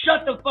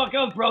 Shut the fuck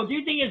up, bro. Do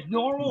you think it's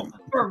normal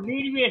for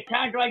me to be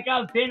attacked like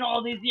I've been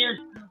all these years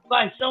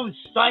by some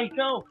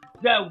psycho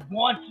that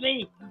wants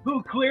me,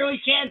 who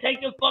clearly can't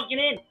take the fucking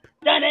hit?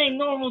 That ain't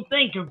normal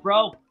thinking,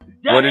 bro.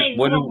 That ain't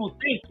normal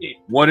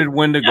thinking. What did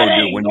Wendigo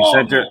do when you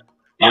sent her?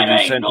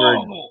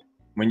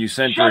 When you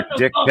sent her a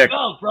dick pic?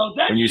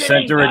 When you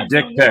sent her a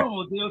dick pic?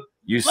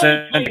 You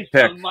sent a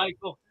pic.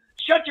 Michael,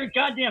 shut your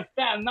goddamn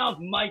fat mouth,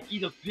 Mikey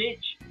the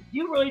bitch.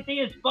 You really think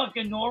it's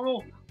fucking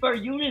normal for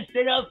you to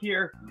sit up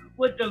here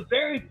with the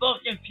very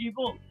fucking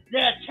people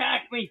that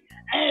attack me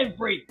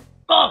every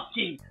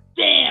fucking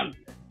damn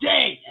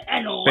day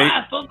and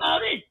laugh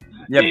about it?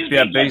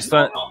 Yeah,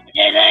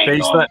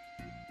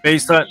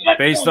 based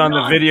on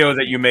the video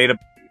that you made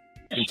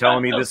and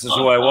telling me this is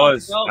who I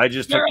was. I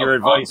just took your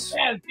advice.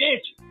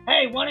 Bitch.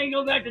 Hey, why don't you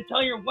go back to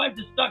tell your wife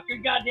to suck your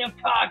goddamn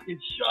cock and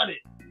shut it?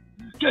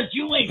 Because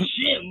you ain't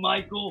shit,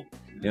 Michael.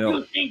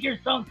 You think you're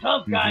some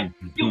tough guy.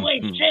 You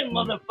ain't shit,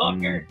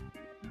 motherfucker.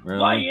 Really?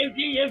 Why, if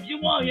you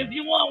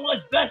want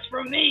what's best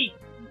for me,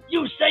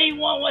 you say you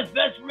want what's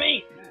best for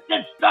me,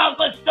 then stop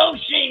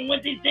associating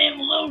with these damn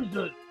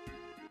losers.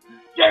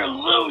 They're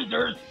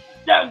losers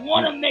that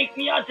want to make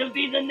me out to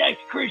be the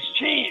next Chris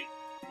Chan.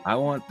 I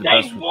want the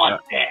best. They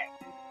want that.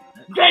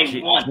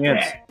 They want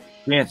that.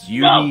 Chance,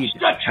 you need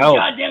shut help.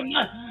 Your goddamn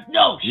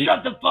no,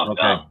 shut the fuck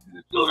up.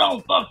 You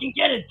don't fucking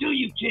get it, do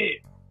you, kid?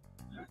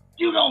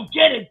 You don't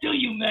get it, do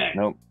you,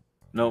 man?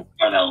 Nope.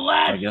 For the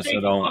last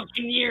 6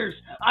 fucking years,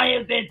 I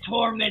have been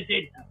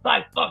tormented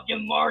by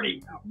fucking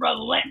Marty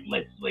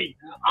relentlessly,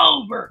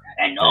 over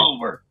and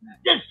over.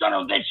 This son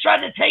of a bitch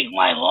tried to take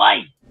my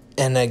life.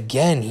 And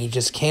again, he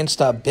just can't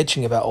stop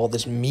bitching about all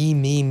this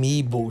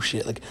me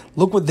bullshit. Like,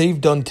 look what they've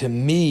done to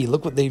me.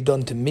 Look what they've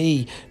done to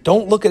me.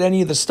 Don't look at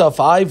any of the stuff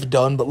I've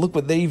done, but look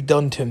what they've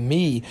done to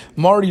me.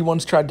 Marty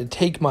once tried to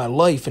take my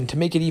life, and to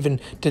make it even,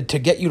 to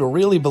get you to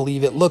really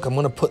believe it, look, I'm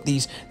going to put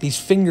these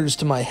fingers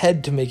to my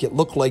head to make it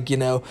look like, you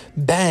know,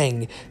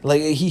 bang.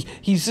 Like,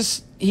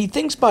 he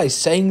thinks by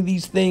saying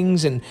these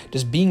things and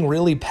just being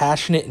really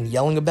passionate and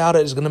yelling about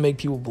it is going to make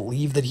people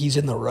believe that he's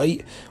in the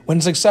right. When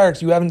it's like,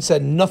 Cyrax, you haven't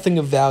said nothing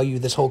of value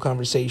this whole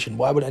conversation.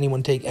 Why would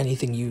anyone take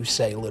anything you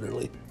say,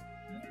 literally?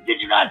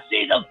 Did you not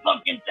see the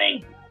fucking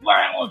thing where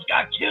I almost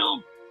got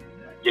killed?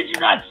 Did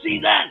you not see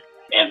that?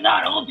 If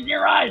not, open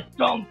your eyes,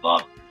 dumb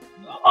fuck.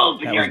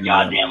 Open your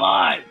goddamn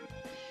eyes.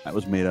 That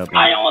was made up.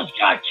 I almost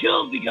got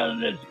killed because of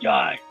this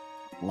guy.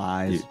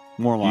 Lies.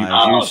 More lies.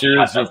 Oh,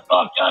 shut the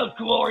fuck up,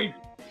 Glory.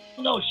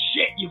 No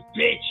shit, you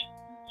bitch.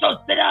 So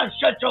sit down and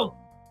shut your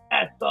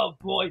ass up,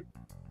 boy.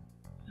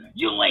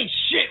 You ain't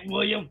shit,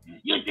 William.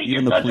 You think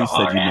even you're the police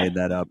said you made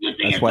that up.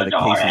 That's why the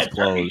case is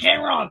closed.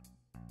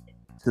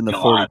 It's in the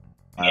 40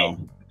 file.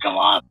 Come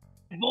on,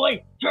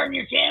 boy. Turn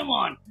your cam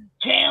on.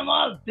 Cam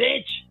up,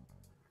 bitch.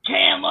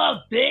 Cam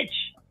up, bitch.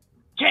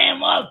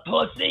 Cam up,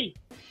 pussy.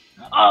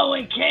 Oh,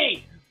 and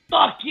Kate.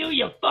 Fuck you,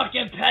 you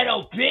fucking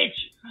pedo bitch.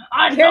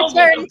 Your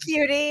turn,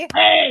 cutie.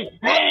 Hey,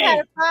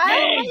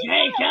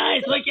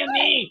 guys, look at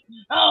me.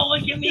 Oh,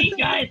 look at me,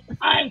 guys.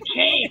 I'm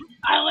Kate.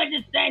 I like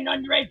to stand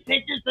underage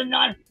pictures and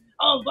not.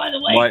 Oh, by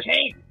the way,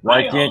 Kate.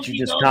 Why can't you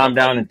just calm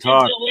down and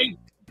talk?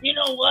 You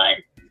know what?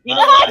 You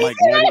know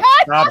what?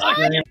 Stop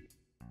screaming.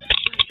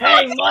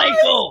 Hey,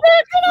 Michael.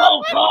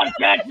 Don't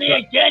contact me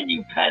again,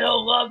 you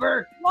pedo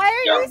lover. Why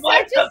are your you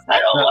wife's such a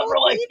pedo lover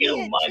like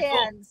you,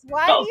 Michael.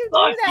 Why do you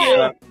do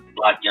that?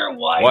 Fuck your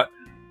wife. What?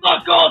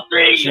 Fuck all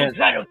three of you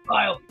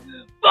pedophiles.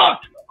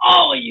 Fuck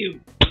all of you.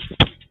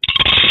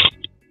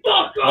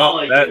 Fuck all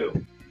of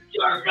you.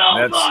 You're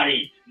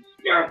nobody.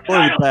 You're a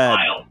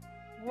pedophile.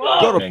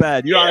 Go to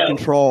bed. You're out of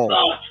control.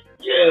 Fuck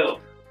you.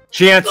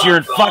 Chance, you're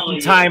in fucking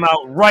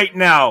timeout right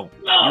now.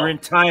 You're in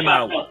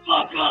timeout. Shut the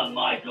fuck up,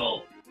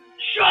 Michael.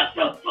 Shut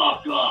the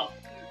fuck up.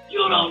 You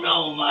don't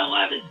know what my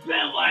life has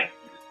been like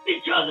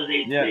because because of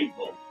these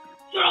people.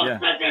 So don't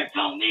sit there and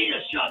tell me to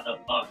shut the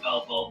fuck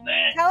up, old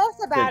man. Tell us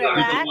about it, You're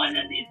Max. the one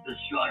that needs to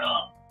shut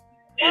up.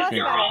 Tell us If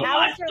you're about on it. How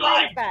my has your side,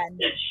 life been?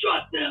 then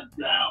shut them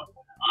down.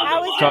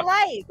 How is your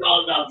life?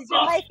 Go the Is your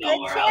fuck life good,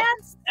 somewhere else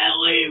Chance?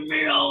 and leave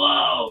me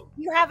alone.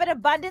 You have an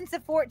abundance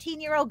of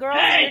 14-year-old girls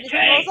at Hey, your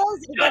disposal.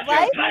 Is it a good shut your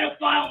life?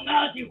 pedophile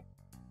mouth, you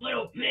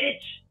little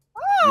bitch.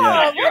 Oh,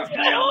 Shut your what's with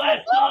the pedo ass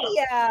up.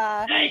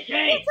 homophobia? Hey,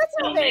 Kate, That's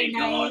not tell very me to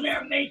come over nice. there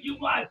and make you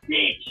my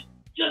bitch,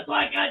 just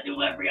like I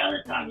do every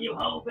other time, you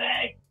hoe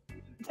bag.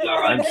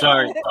 You're I'm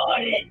sorry.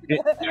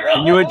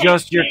 Can you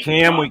adjust your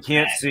cam? We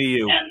can't see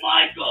you. And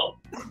Michael,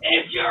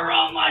 if you're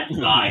on my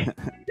side,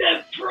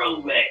 then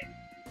prove it.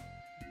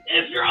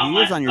 If you're on he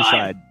my is on your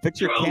side. Fix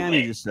your cam,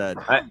 you just said.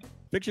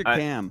 Fix your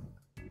cam.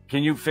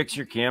 Can you fix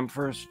your cam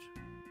first?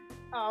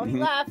 Oh, he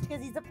laughed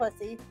because he's a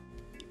pussy.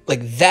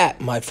 Like that,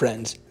 my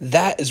friends,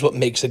 that is what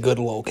makes a good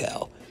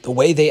locale. The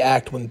way they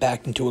act when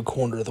backed into a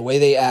corner, the way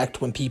they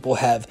act when people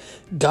have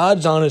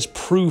God's honest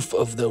proof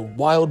of the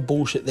wild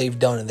bullshit they've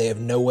done and they have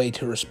no way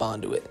to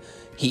respond to it.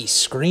 He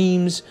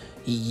screams,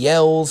 he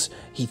yells,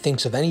 he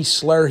thinks of any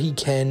slur he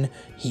can,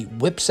 he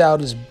whips out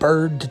his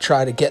bird to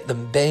try to get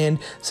them banned,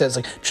 says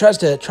like, tries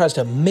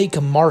to make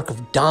a mark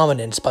of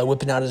dominance by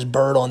whipping out his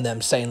bird on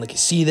them, saying like, you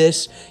see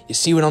this? You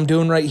see what I'm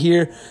doing right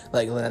here?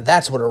 Like,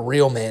 that's what a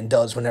real man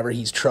does whenever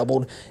he's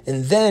troubled.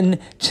 And then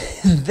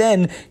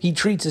he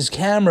treats his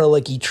camera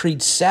like he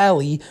treats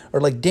Sally, or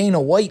like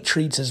Dana White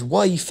treats his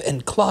wife,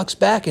 and clocks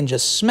back and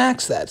just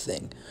smacks that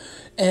thing.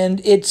 And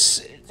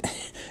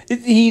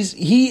he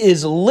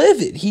is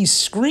livid. He's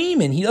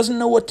screaming. He doesn't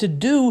know what to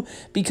do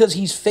because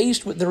he's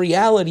faced with the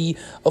reality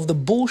of the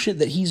bullshit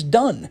that he's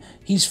done.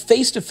 He's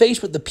face to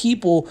face with the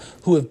people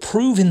who have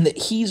proven that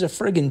he's a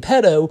friggin'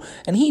 pedo,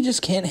 and he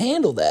just can't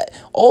handle that.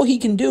 All he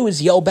can do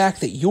is yell back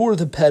that you're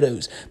the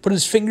pedos, put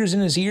his fingers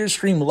in his ears,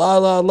 scream, la,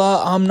 la,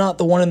 la, I'm not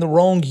the one in the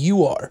wrong,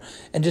 you are,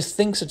 and just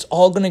thinks it's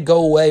all gonna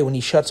go away when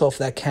he shuts off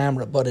that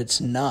camera, but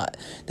it's not.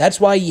 That's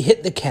why he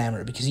hit the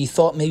camera, because he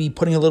thought maybe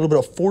putting a little bit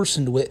of force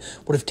into it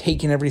would have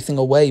taken everything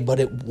away, but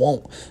it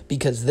won't,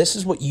 because this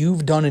is what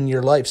you've done in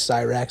your life,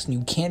 Cyrax, and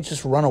you can't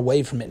just run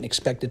away from it and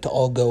expect it to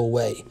all go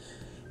away.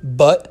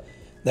 But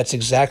that's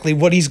exactly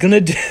what he's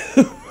going to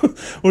do,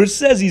 or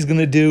says he's going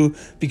to do,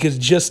 because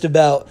just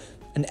about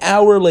an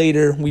hour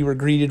later, we were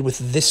greeted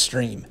with this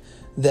stream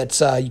that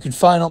you can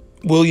find on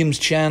William's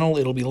channel.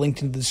 It'll be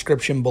linked in the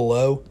description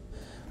below.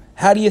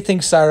 How do you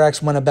think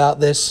Cyrax went about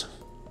this?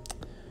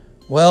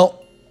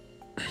 Well,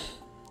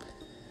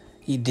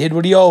 he did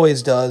what he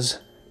always does.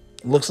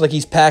 It looks like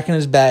he's packing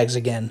his bags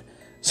again.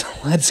 So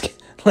let's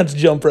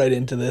jump right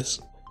into this.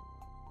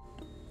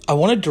 I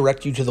want to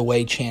direct you to the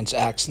way Chance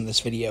acts in this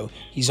video.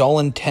 He's all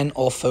intent,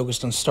 all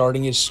focused on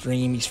starting his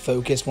stream. He's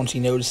focused. Once he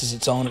notices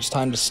it's on, it's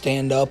time to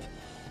stand up.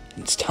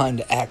 And it's time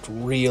to act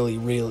really,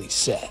 really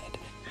sad.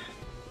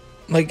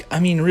 Like, I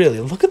mean, really,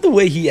 look at the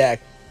way he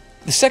acts.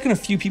 The second a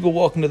few people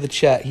walk into the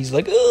chat, he's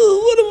like,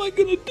 oh, what am I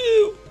going to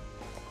do?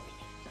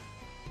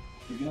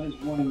 You guys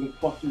wanted the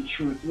fucking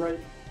truth, right?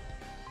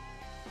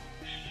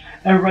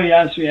 Everybody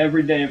asks me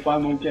every day if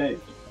I'm okay.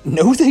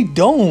 No, they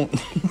don't.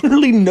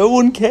 Literally, no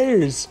one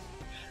cares.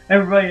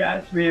 Everybody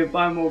asks me if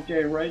I'm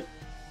okay, right?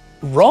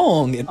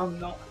 Wrong. I'm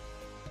not.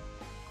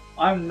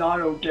 I'm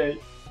not okay.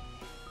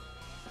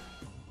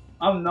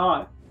 I'm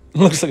not.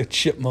 Looks like a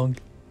chipmunk.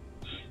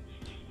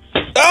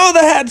 Oh, the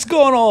hat's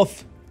gone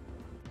off.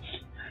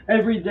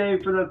 Every day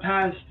for the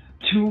past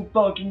 2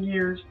 fucking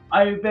years,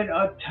 I have been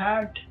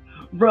attacked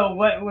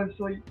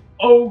relentlessly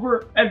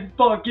over and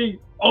fucking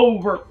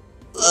over.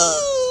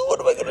 What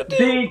am I gonna do?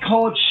 Being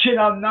called shit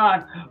I'm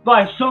not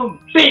by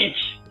some bitch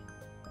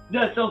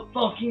that's a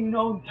fucking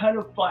known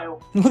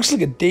pedophile. It looks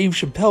like a Dave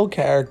Chappelle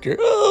character.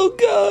 Oh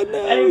god,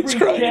 no, he's Every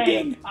crying day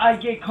again. I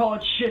get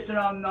called shit that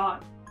I'm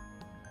not.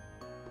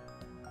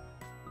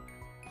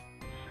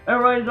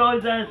 Everybody's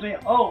always asking me,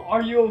 oh,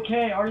 are you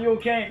okay? Are you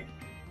okay?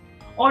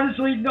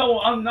 Honestly, no,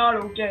 I'm not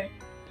okay.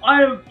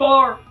 I am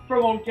far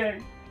from okay.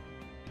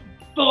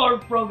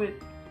 Far from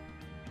it.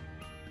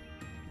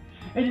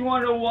 And you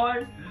wanna know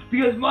why?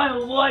 Because my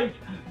life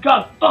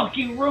got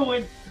fucking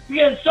ruined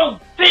because some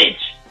bitch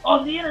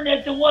on the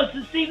internet that wants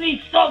to see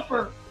me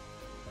suffer.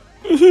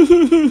 They're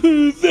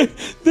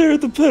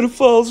the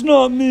pedophiles,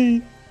 not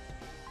me.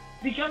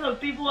 Because of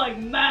people like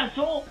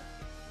Massel,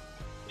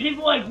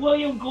 people like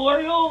William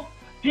Glorio,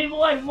 people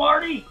like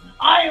Marty,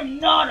 I am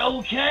not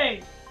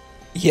okay.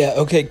 Yeah,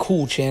 okay,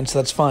 cool, Chance,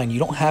 that's fine. You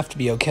don't have to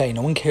be okay.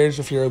 No one cares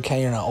if you're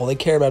okay or not. All they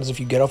care about is if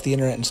you get off the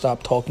internet and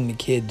stop talking to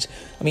kids.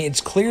 I mean, it's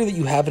clear that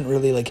you haven't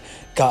really, like,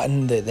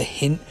 gotten the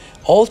hint.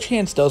 All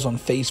Chance does on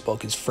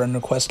Facebook is friend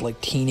request, like,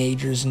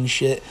 teenagers and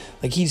shit.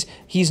 Like,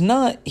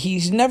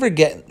 he'll never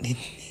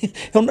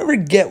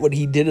get what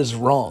he did as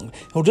wrong.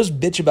 He'll just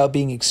bitch about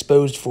being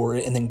exposed for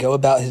it and then go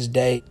about his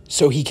day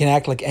so he can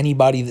act like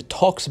anybody that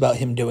talks about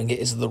him doing it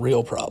is the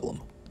real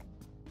problem.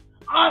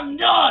 I'm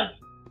not.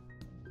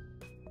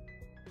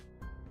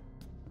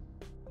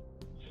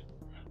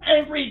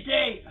 Every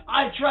day,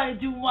 I try to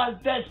do my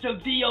best to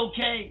be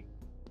okay.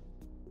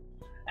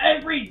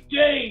 Every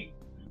day,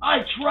 I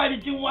try to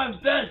do my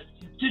best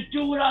to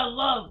do what I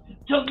love,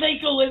 to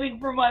make a living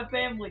for my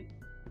family.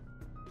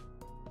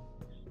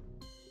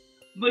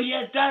 But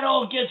yet that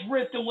all gets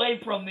ripped away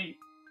from me.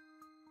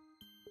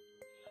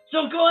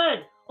 So go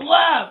ahead,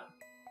 laugh.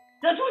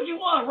 That's what you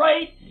want,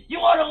 right? You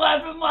want to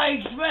laugh at my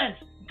expense.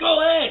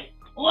 Go ahead,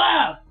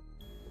 laugh.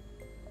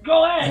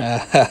 Go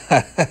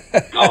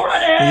ahead. Go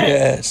right ahead.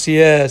 Yes,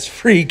 yes.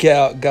 Freak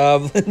out,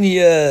 Goblin.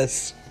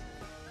 Yes.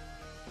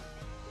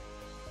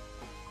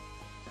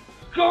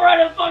 Go right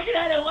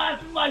ahead and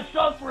laugh at my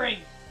suffering.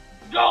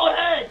 Go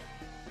ahead.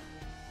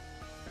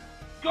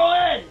 Go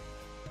ahead.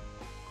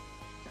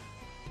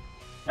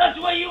 That's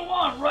what you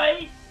want,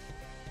 right?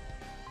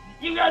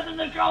 You guys in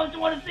the comments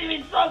want to see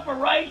me suffer,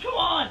 right? Come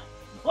on.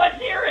 Let's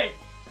hear it.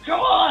 Come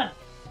on.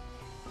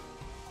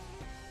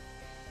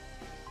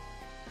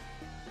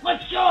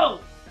 Let's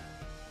go.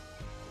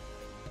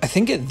 I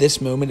think at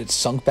this moment it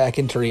sunk back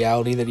into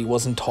reality that he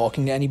wasn't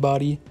talking to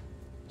anybody.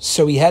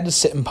 So he had to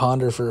sit and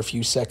ponder for a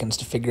few seconds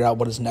to figure out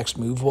what his next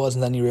move was,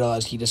 and then he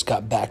realized he has to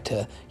get back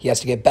to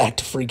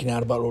freaking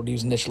out about what he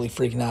was initially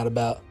freaking out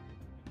about.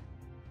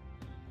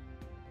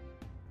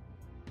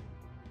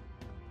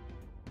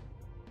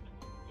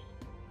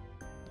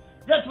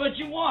 That's what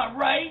you want,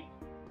 right?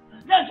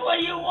 That's what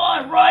you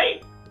want,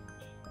 right?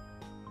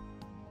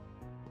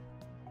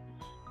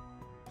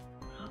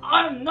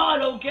 I'm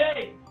not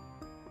okay.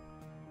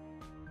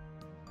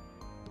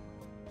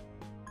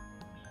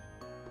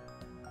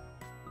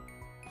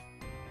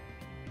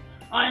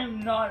 I'm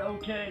not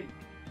okay.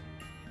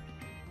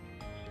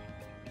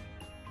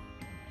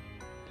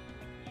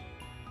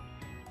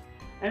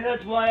 And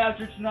that's why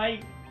after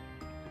tonight,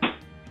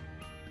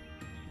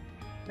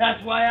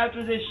 that's why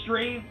after this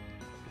stream,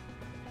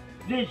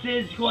 this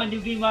is going to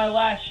be my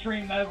last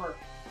stream ever.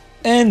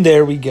 And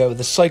there we go.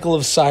 The cycle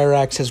of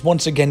Cyrax has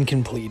once again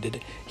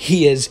completed.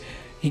 He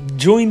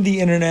joined the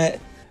internet,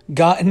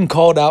 gotten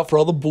called out for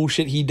all the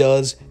bullshit he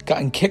does,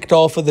 gotten kicked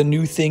off of the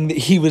new thing that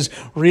he was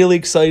really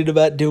excited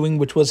about doing,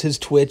 which was his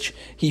Twitch.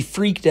 He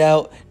freaked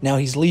out. Now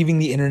he's leaving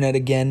the internet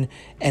again,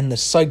 and the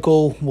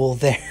cycle will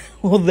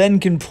then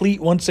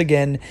complete once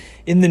again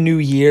in the new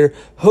year.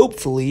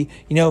 Hopefully,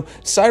 you know,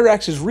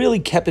 Cyrax has really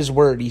kept his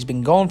word. He's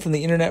been gone from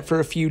the internet for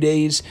a few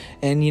days,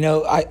 and, you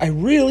know, I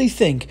really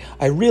think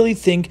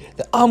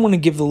that I'm going to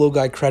give the little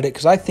guy credit,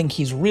 because I think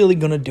he's really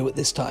going to do it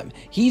this time.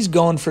 He's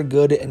gone for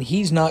good, and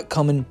he's not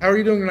coming. How are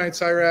you doing tonight,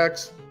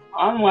 Cyrax?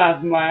 I'm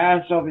laughing my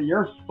ass off at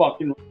your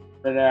fucking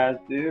ass,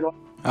 dude.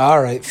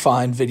 Alright,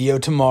 fine. Video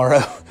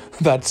tomorrow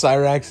about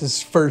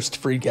Cyrax's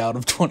first freakout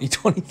of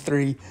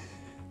 2023.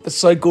 The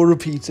cycle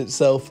repeats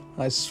itself.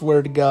 I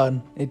swear to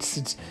God.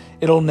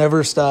 It'll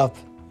never stop.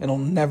 It'll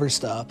never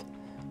stop.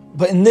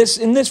 But in this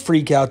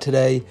freakout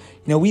today, you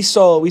know, we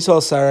saw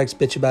Cyrax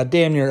bitch about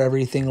damn near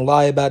everything,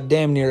 lie about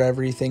damn near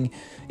everything.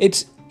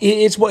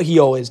 It's what he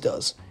always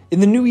does. In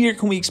the new year,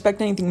 can we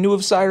expect anything new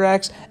of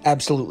Cyrax?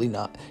 Absolutely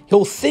not.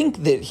 He'll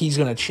think that he's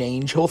going to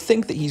change. He'll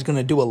think that he's going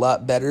to do a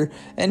lot better,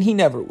 and he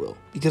never will,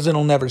 because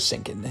it'll never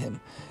sink into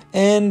him.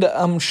 And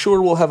I'm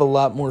sure we'll have a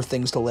lot more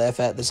things to laugh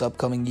at this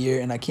upcoming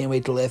year, and I can't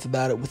wait to laugh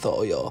about it with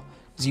all y'all,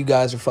 because you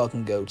guys are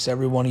fucking goats.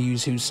 Every one of you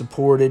who's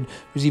supported,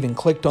 who's even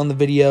clicked on the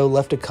video,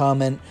 left a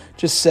comment,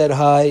 just said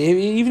hi.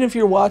 Even if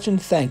you're watching,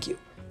 thank you.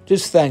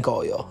 Just thank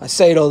all y'all. I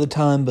say it all the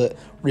time, but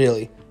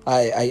really,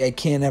 I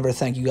can't ever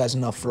thank you guys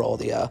enough for all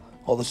the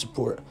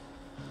support.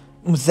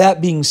 With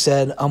that being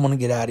said, I'm gonna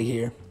get out of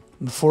here.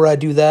 Before I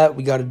do that,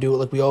 we gotta do it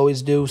like we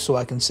always do, so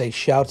I can say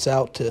shouts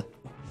out to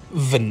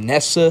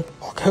Vanessa,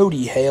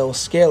 Cody Hale,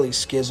 Scaly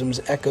Schisms,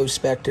 Echo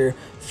Spectre,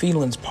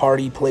 Feelin's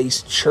Party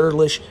Place,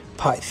 Churlish,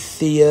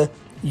 Pythea,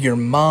 Your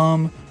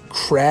Mom,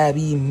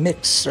 Krabby,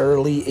 Mick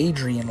Surly,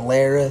 Adrian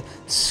Lara,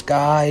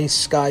 Sky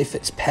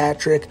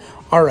Fitzpatrick,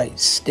 Alright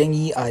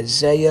Stingy,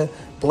 Isaiah,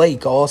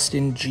 Blake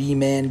Austin,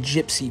 G-Man,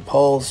 Gypsy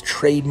Paul's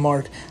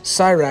Trademark,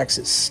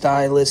 Cyrax's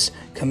Stylist,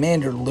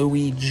 Commander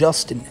Louie,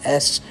 Justin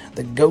S.,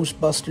 The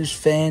Ghostbusters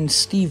Fan,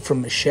 Steve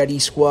from Machete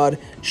Squad,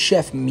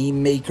 Chef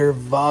Meme Maker,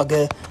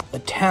 Vaga,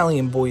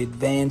 Italian Boy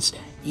Advance,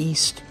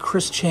 East,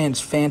 Chris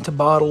Chan's Fanta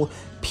Bottle,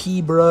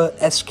 Pebra,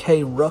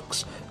 SK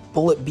Rux,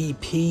 Bullet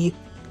BP,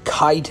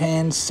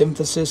 Kaitan,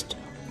 Synthesis,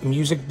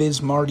 Music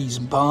Biz Marty's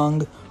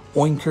Bong,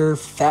 Oinker,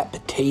 Fat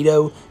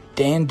Potato,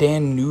 Dan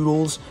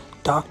Noodles,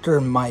 Dr.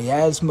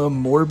 Miasma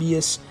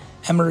Morbius,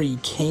 Emery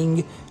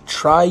King,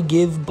 Try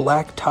Give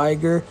Black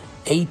Tiger,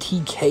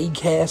 ATK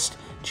Cast,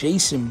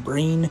 Jason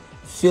Breen,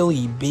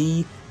 Philly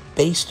B,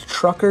 Based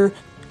Trucker,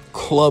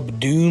 Club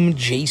Doom,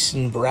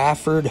 Jason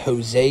Bradford,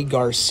 Jose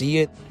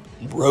Garcia,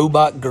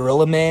 Robot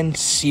Gorilla Man,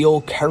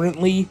 Seal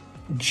Currently,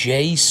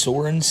 Jay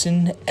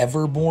Sorensen,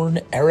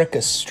 Everborn, Eric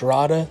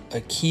Estrada,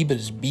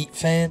 Akiba's Beat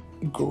Fan,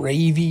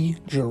 Gravy,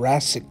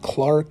 Jurassic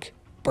Clark,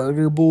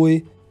 Burger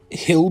Boy,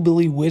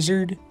 Hillbilly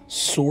Wizard,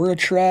 Sora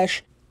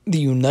Trash, the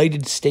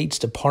United States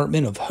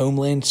Department of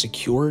Homeland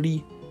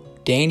Security,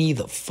 Danny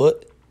the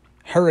Foot,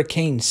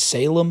 Hurricane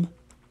Salem,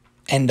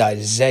 and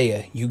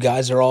Isaiah. You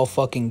guys are all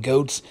fucking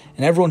goats,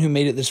 and everyone who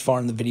made it this far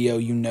in the video,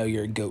 you know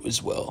you're a goat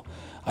as well.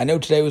 I know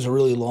today was a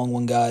really long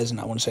one, guys, and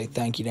I want to say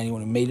thank you to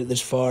anyone who made it this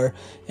far.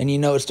 And you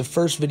know, it's the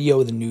first video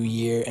of the new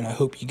year, and I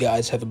hope you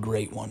guys have a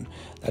great one.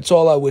 That's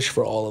all I wish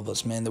for all of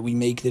us, man, that we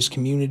make this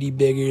community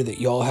bigger, that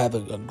y'all have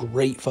a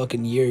great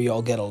fucking year,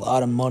 y'all get a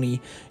lot of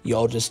money, you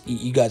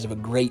guys have a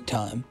great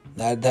time.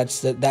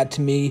 That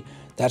to me,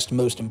 that's the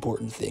most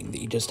important thing, that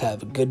you just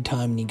have a good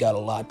time and you got a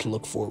lot to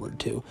look forward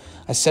to.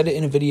 I said it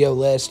in a video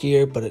last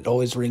year, but it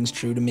always rings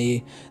true to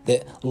me,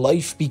 that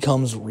life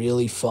becomes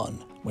really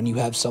fun when you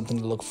have something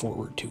to look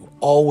forward to.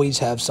 Always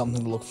have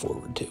something to look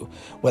forward to.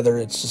 Whether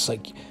it's just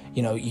like,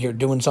 you know, you're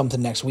doing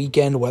something next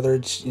weekend, whether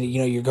it's, you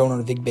know, you're going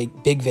on a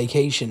big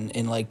vacation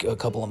in like a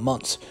couple of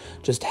months.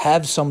 Just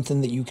have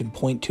something that you can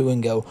point to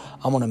and go,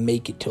 I'm going to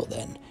make it till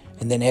then.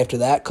 And then after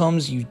that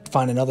comes, you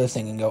find another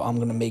thing and go, I'm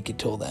going to make it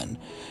till then.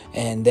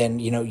 And then,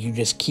 you know, you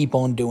just keep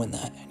on doing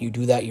that. You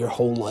do that your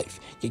whole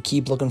life. You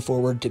keep looking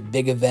forward to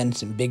big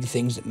events and big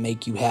things that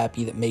make you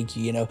happy, that make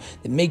you, you know,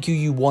 that make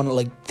you want to,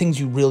 like, things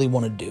you really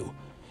want to do.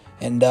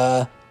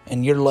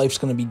 And your life's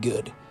going to be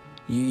good.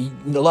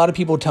 A lot of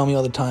people tell me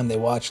all the time, they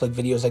watch like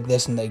videos like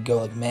this and they go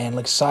like, man,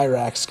 like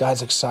Cyrax, guys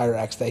like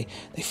Cyrax, they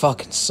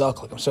fucking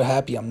suck. Like, I'm so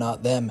happy I'm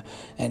not them.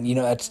 And you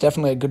know, that's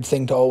definitely a good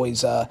thing to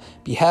always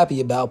be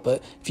happy about.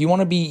 But if you want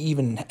to be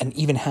an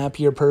even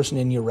happier person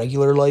in your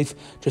regular life,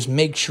 just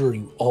make sure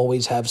you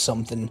always have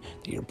something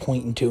that you're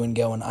pointing to and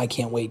going, I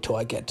can't wait till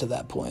I get to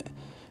that point.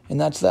 And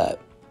that's that.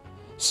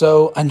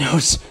 So, I know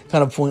it's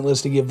kind of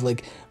pointless to give,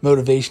 like,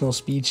 motivational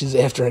speeches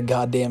after a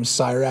goddamn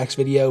Cyrax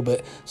video,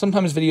 but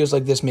sometimes videos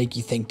like this make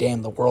you think,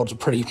 damn, the world's a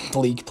pretty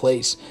bleak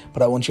place,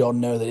 but I want you all to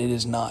know that it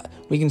is not.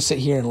 We can sit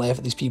here and laugh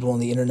at these people on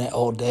the internet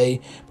all day,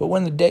 but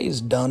when the day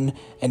is done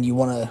and you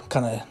want to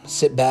kind of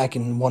sit back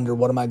and wonder,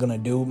 what am I going to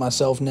do with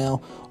myself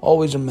now?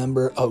 Always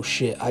remember, oh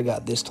shit, I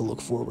got this to look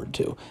forward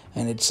to,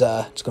 and it's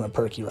going to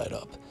perk you right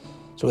up.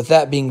 So with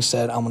that being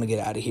said, I'm going to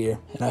get out of here,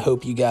 and I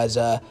hope you guys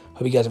have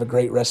a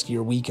great rest of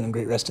your week and a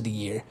great rest of the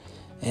year.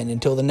 And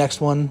until the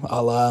next one,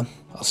 I'll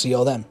see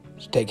y'all then.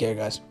 So take care,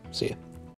 guys. See ya.